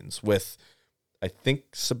Hurricanes with, I think,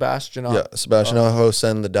 Sebastian Aho. Yeah, Sebastian Aho,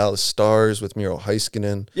 send the Dallas Stars with Miro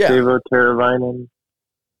Heiskanen. Yeah. Teuvo Teravainen.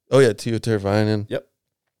 Oh, yeah, Teuvo Teravainen. Yep.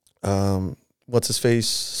 What's his face?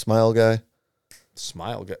 Smile guy?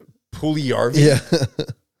 Smile guy. Puljujärvi? Yeah.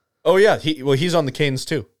 Oh, yeah. He's on the Canes,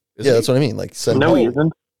 too. Yeah, that's what I mean. Like, no, he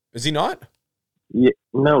isn't. Is he not? Yeah,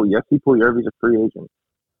 no, Jesse Puljujärvi's a free agent.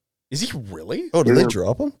 Is he really? Oh, did they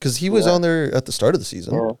drop him? Because he was on there at the start of the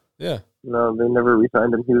season. Yeah. No, they never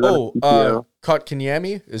re-signed him. He was on PTO.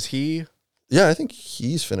 Kotkaniemi, is he? Yeah, I think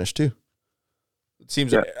he's finished too. It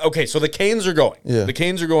seems okay. So the Canes are going. Yeah, the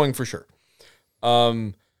Canes are going for sure.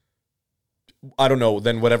 I don't know.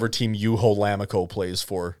 Then whatever team Juho Lammikko plays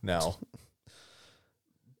for now.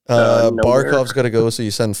 Barkov's got to go, so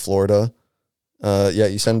you send Florida.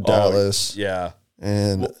 You send Dallas. Yeah,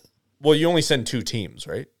 and well, you only send 2 teams,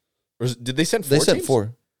 right? Or did they send 4? They sent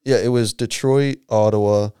 4. Yeah, it was Detroit,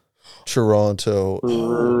 Ottawa, Toronto,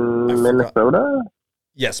 Minnesota.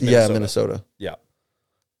 Yes, Minnesota. Yeah, Minnesota.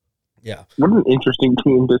 Yeah. What an interesting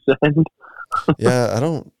team to send. Yeah, I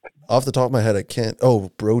don't. Off the top of my head, I can't.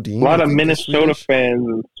 Oh, Brodin. A lot of Minnesota fans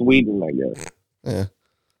in Sweden, I guess. Yeah.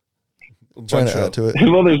 Trying to add to it.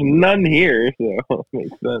 Well, there's none here, so it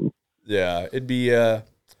makes sense. Yeah, it'd be. Yeah,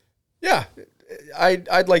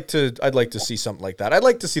 I'd like to see something like that. I'd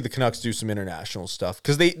like to see the Canucks do some international stuff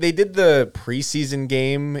because they did the preseason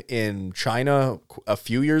game in China a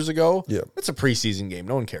few years ago. Yeah, it's a preseason game.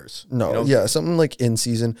 No one cares. No, yeah, something like in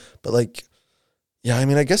season, but like, yeah, I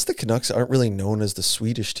mean, I guess the Canucks aren't really known as the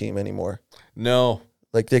Swedish team anymore. No,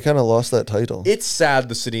 Like they kind of lost that title. It's sad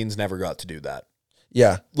the Sedins never got to do that.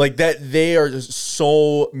 Yeah. Like that, they are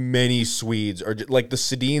so many Swedes are like the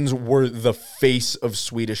Sedins were the face of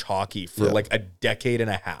Swedish hockey for like a decade and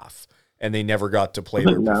a half, and they never got to play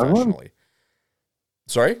there professionally.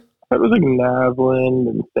 Sorry? It was like Navland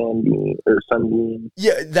and Sundin.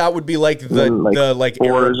 Yeah, that would be like the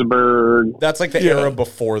era. Forsberg. That's like the era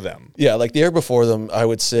before them. Yeah, like the year before them, I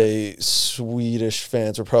would say Swedish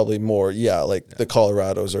fans were probably more, like the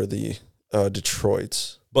Colorados or the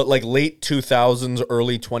Detroits. But like late 2000s,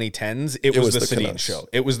 early 2010s, it was the Sedin Canucks. show.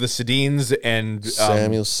 It was the Sedins and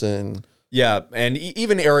Samuelsson. Yeah, and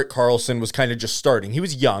even Erik Karlsson was kind of just starting. He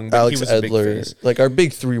was young, but Alex he was a big Edler. face. Like our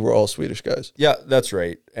big three were all Swedish guys. Yeah, that's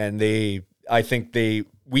right. And I think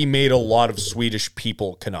we made a lot of Swedish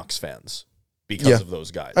people Canucks fans because of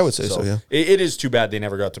those guys. I would say so, yeah. It is too bad they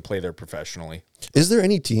never got to play there professionally. Is there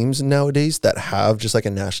any teams nowadays that have just like a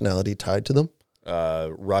nationality tied to them?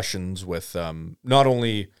 Russians with not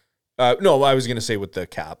only no, I was going to say with the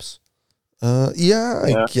Caps.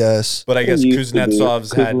 I guess. But I guess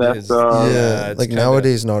Kuznetsov's had his like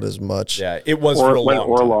nowadays not as much. Yeah, it was for a long time.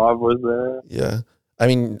 Orlov was there. Yeah. I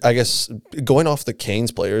mean, I guess going off the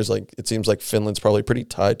Canes players, like it seems like Finland's probably pretty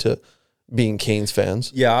tied to being Canes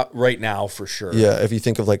fans. Yeah, right now for sure. Yeah, if you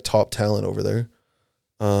think of like top talent over there.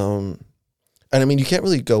 And I mean, you can't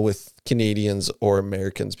really go with Canadians or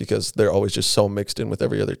Americans because they're always just so mixed in with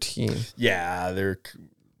every other team. Yeah,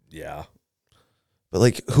 But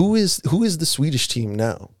like, who is the Swedish team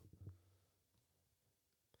now?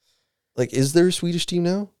 Like, is there a Swedish team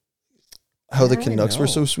now? How the Canucks were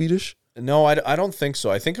so Swedish? No, I don't think so.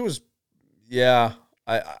 I think it was,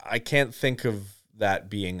 I can't think of that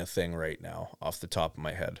being a thing right now off the top of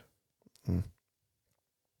my head.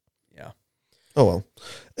 Yeah. Oh, well.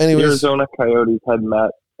 Anyways. The Arizona Coyotes had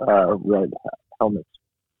Matt red helmets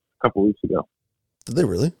a couple weeks ago. Did they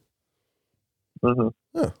really? Mm-hmm.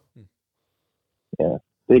 Oh. Yeah.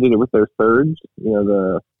 They did it with their thirds,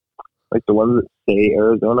 the ones that say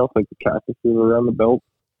Arizona, with like the cactuses around the belt.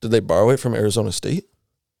 Did they borrow it from Arizona State?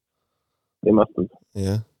 They must have.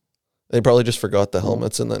 Yeah. They probably just forgot the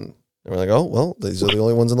helmets and then they were like, oh, well, these are the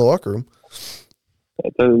only ones in the locker room.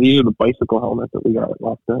 These are the bicycle helmets that we got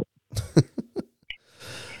locked up.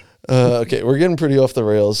 Okay, we're getting pretty off the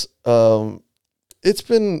rails. It's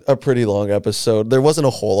been a pretty long episode. There wasn't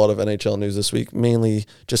a whole lot of NHL news this week, mainly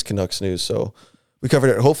just Canucks news. So we covered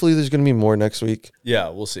it. Hopefully there's going to be more next week. Yeah,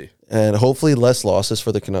 we'll see. And hopefully less losses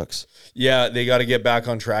for the Canucks. Yeah, they got to get back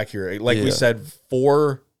on track here. Like we said,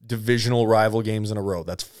 4 divisional rival games in a row.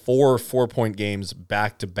 That's 4 4-point games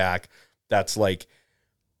back to back. That's like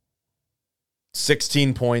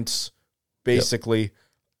 16 points, basically.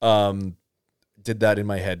 Yep. Did that in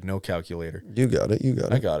my head. No calculator. You got it.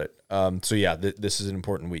 I got it. So yeah, this is an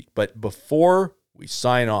important week. But before we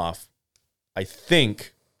sign off, I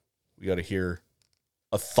think we got to hear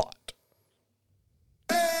a thought.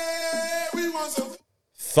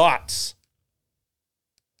 Thoughts.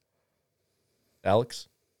 Alex?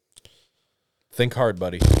 Think hard,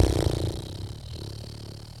 buddy.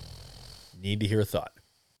 Need to hear a thought.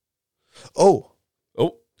 Oh,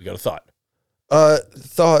 we got a thought.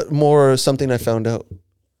 Thought more something I found out.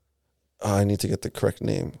 I need to get the correct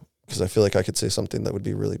name because I feel like I could say something that would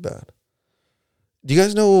be really bad. Do you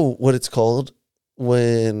guys know what it's called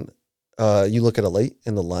when you look at a light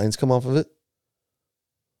and the lines come off of it?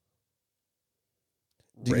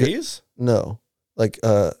 Rays? No. Like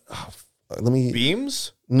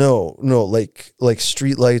Beams? No, like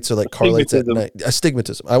street lights or like car lights at night.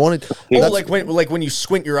 Astigmatism. I wanted like when you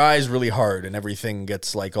squint your eyes really hard and everything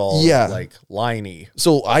gets like all like liney.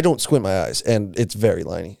 So I don't squint my eyes and it's very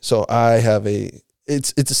liney. So I have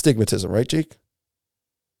it's astigmatism, right, Jake?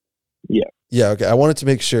 Yeah. Yeah, okay. I wanted to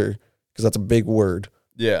make sure because that's a big word.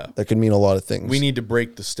 Yeah. That could mean a lot of things. We need to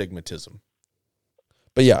break the stigmatism.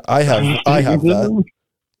 But yeah, I have that.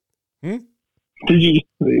 Did you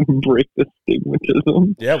break the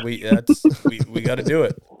stigmatism? Yeah, we got to do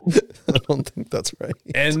it. I don't think that's right.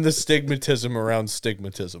 End the stigmatism around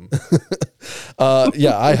stigmatism.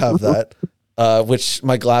 Yeah, I have that. Which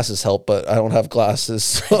my glasses help, but I don't have glasses,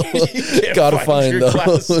 so gotta find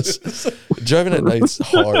those. Driving at night's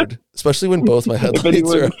hard, especially when both my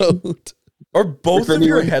headlights are out. Are both of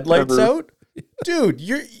your headlights out? Dude,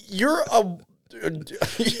 you're a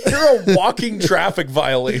walking traffic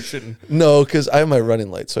violation. No, because I have my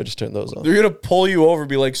running lights, so I just turn those on. They're going to pull you over and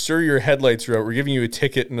be like, sir, your headlights are out. We're giving you a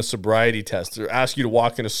ticket and a sobriety test. They're asking you to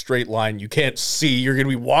walk in a straight line. You can't see. You're going to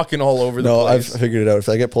be walking all over the place. No, I've figured it out. If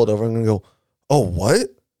I get pulled over, I'm going to go, oh, what?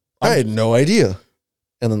 I had no idea.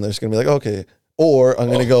 And then they're just going to be like, okay. Or I'm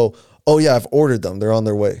going to go, oh, yeah, I've ordered them. They're on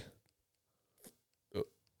their way.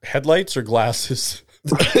 headlights or glasses?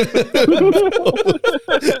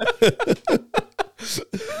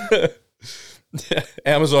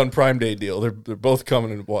 Amazon Prime Day deal. They're both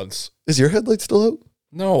coming at once. Is your headlight still out?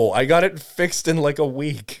 No, I got it fixed in like a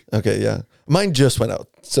week. Okay, yeah. Mine just went out.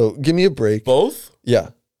 So give me a break. Both? Yeah.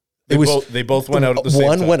 They both went out at the same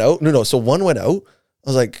time. One went out. No. So one went out. I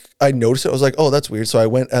was like, I noticed it. I was like, oh, that's weird. So I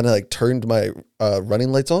went and I like turned my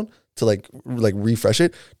running lights on to like refresh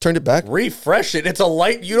it. Turned it back. Refresh it. It's a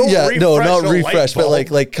light. You don't. Yeah, refresh no, not a refresh, light but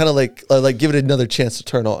bulb. like kind of like give it another chance to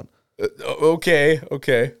turn on. Okay.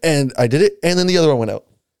 And I did it, and then the other one went out.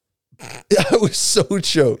 I was so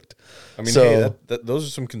choked. I mean, So- hey, those are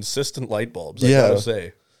some consistent light bulbs. I Yeah. gotta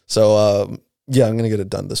say. So yeah, I'm gonna get it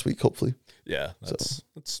done this week, hopefully. Yeah, that's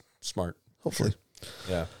smart. Hopefully.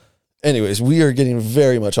 Yeah. Anyways, we are getting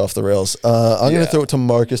very much off the rails. I'm going Yeah. to throw it to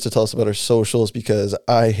Marcus to tell us about our socials because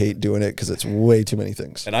I hate doing it because it's way too many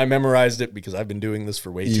things. And I memorized it because I've been doing this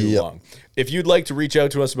for way too Yep. long. If you'd like to reach out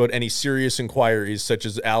to us about any serious inquiries, such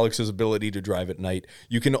as Alex's ability to drive at night,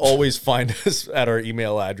 you can always find us at our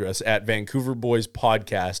email address at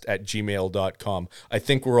vancouverboyspodcast@gmail.com. I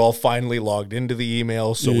think we're all finally logged into the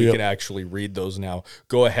email, so we Yep. can actually read those now.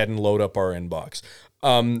 Go ahead and load up our inbox.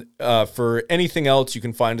 For anything else, you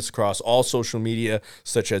can find us across all social media,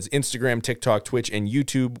 such as Instagram, TikTok, Twitch, and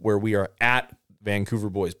YouTube, where we are at Vancouver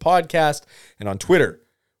Boys Podcast. And on Twitter,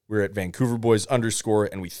 we're at Vancouver Boys _,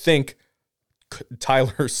 and we think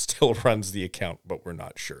Tyler still runs the account, but we're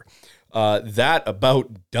not sure. That about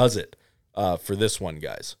does it for this one,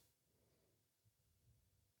 guys.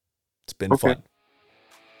 It's been Okay. fun.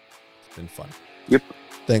 It's been fun. Yep.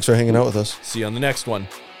 Thanks for hanging out with us. See you on the next one.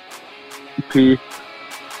 Peace.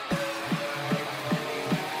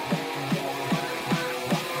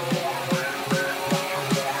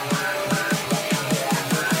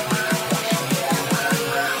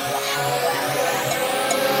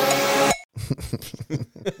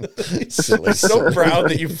 Silly. So proud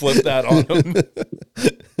that you flipped that on him.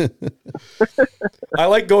 I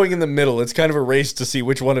like going in the middle. It's kind of a race to see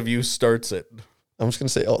which one of you starts it. I'm just going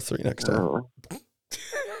to say all three next time. Oh.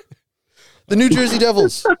 The New Jersey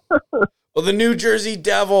Devils. Well, the New Jersey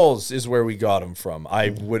Devils is where we got him from. I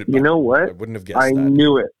would. You know I what? wouldn't have guessed I that.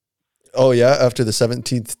 knew it. Oh, yeah? After the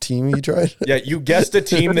 17th team you tried? Yeah, you guessed a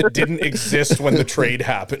team that didn't exist when the trade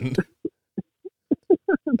happened.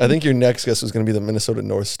 I think your next guess was going to be the Minnesota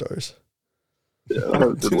North Stars.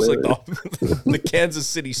 Oh, It was like the Kansas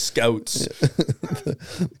City Scouts.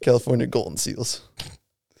 The California Golden Seals.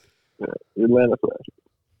 Atlanta Flash.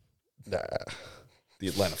 Nah. The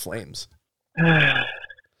Atlanta Flames.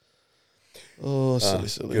 Oh,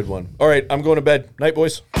 silly. Good one. All right, I'm going to bed. Night,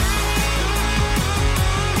 boys.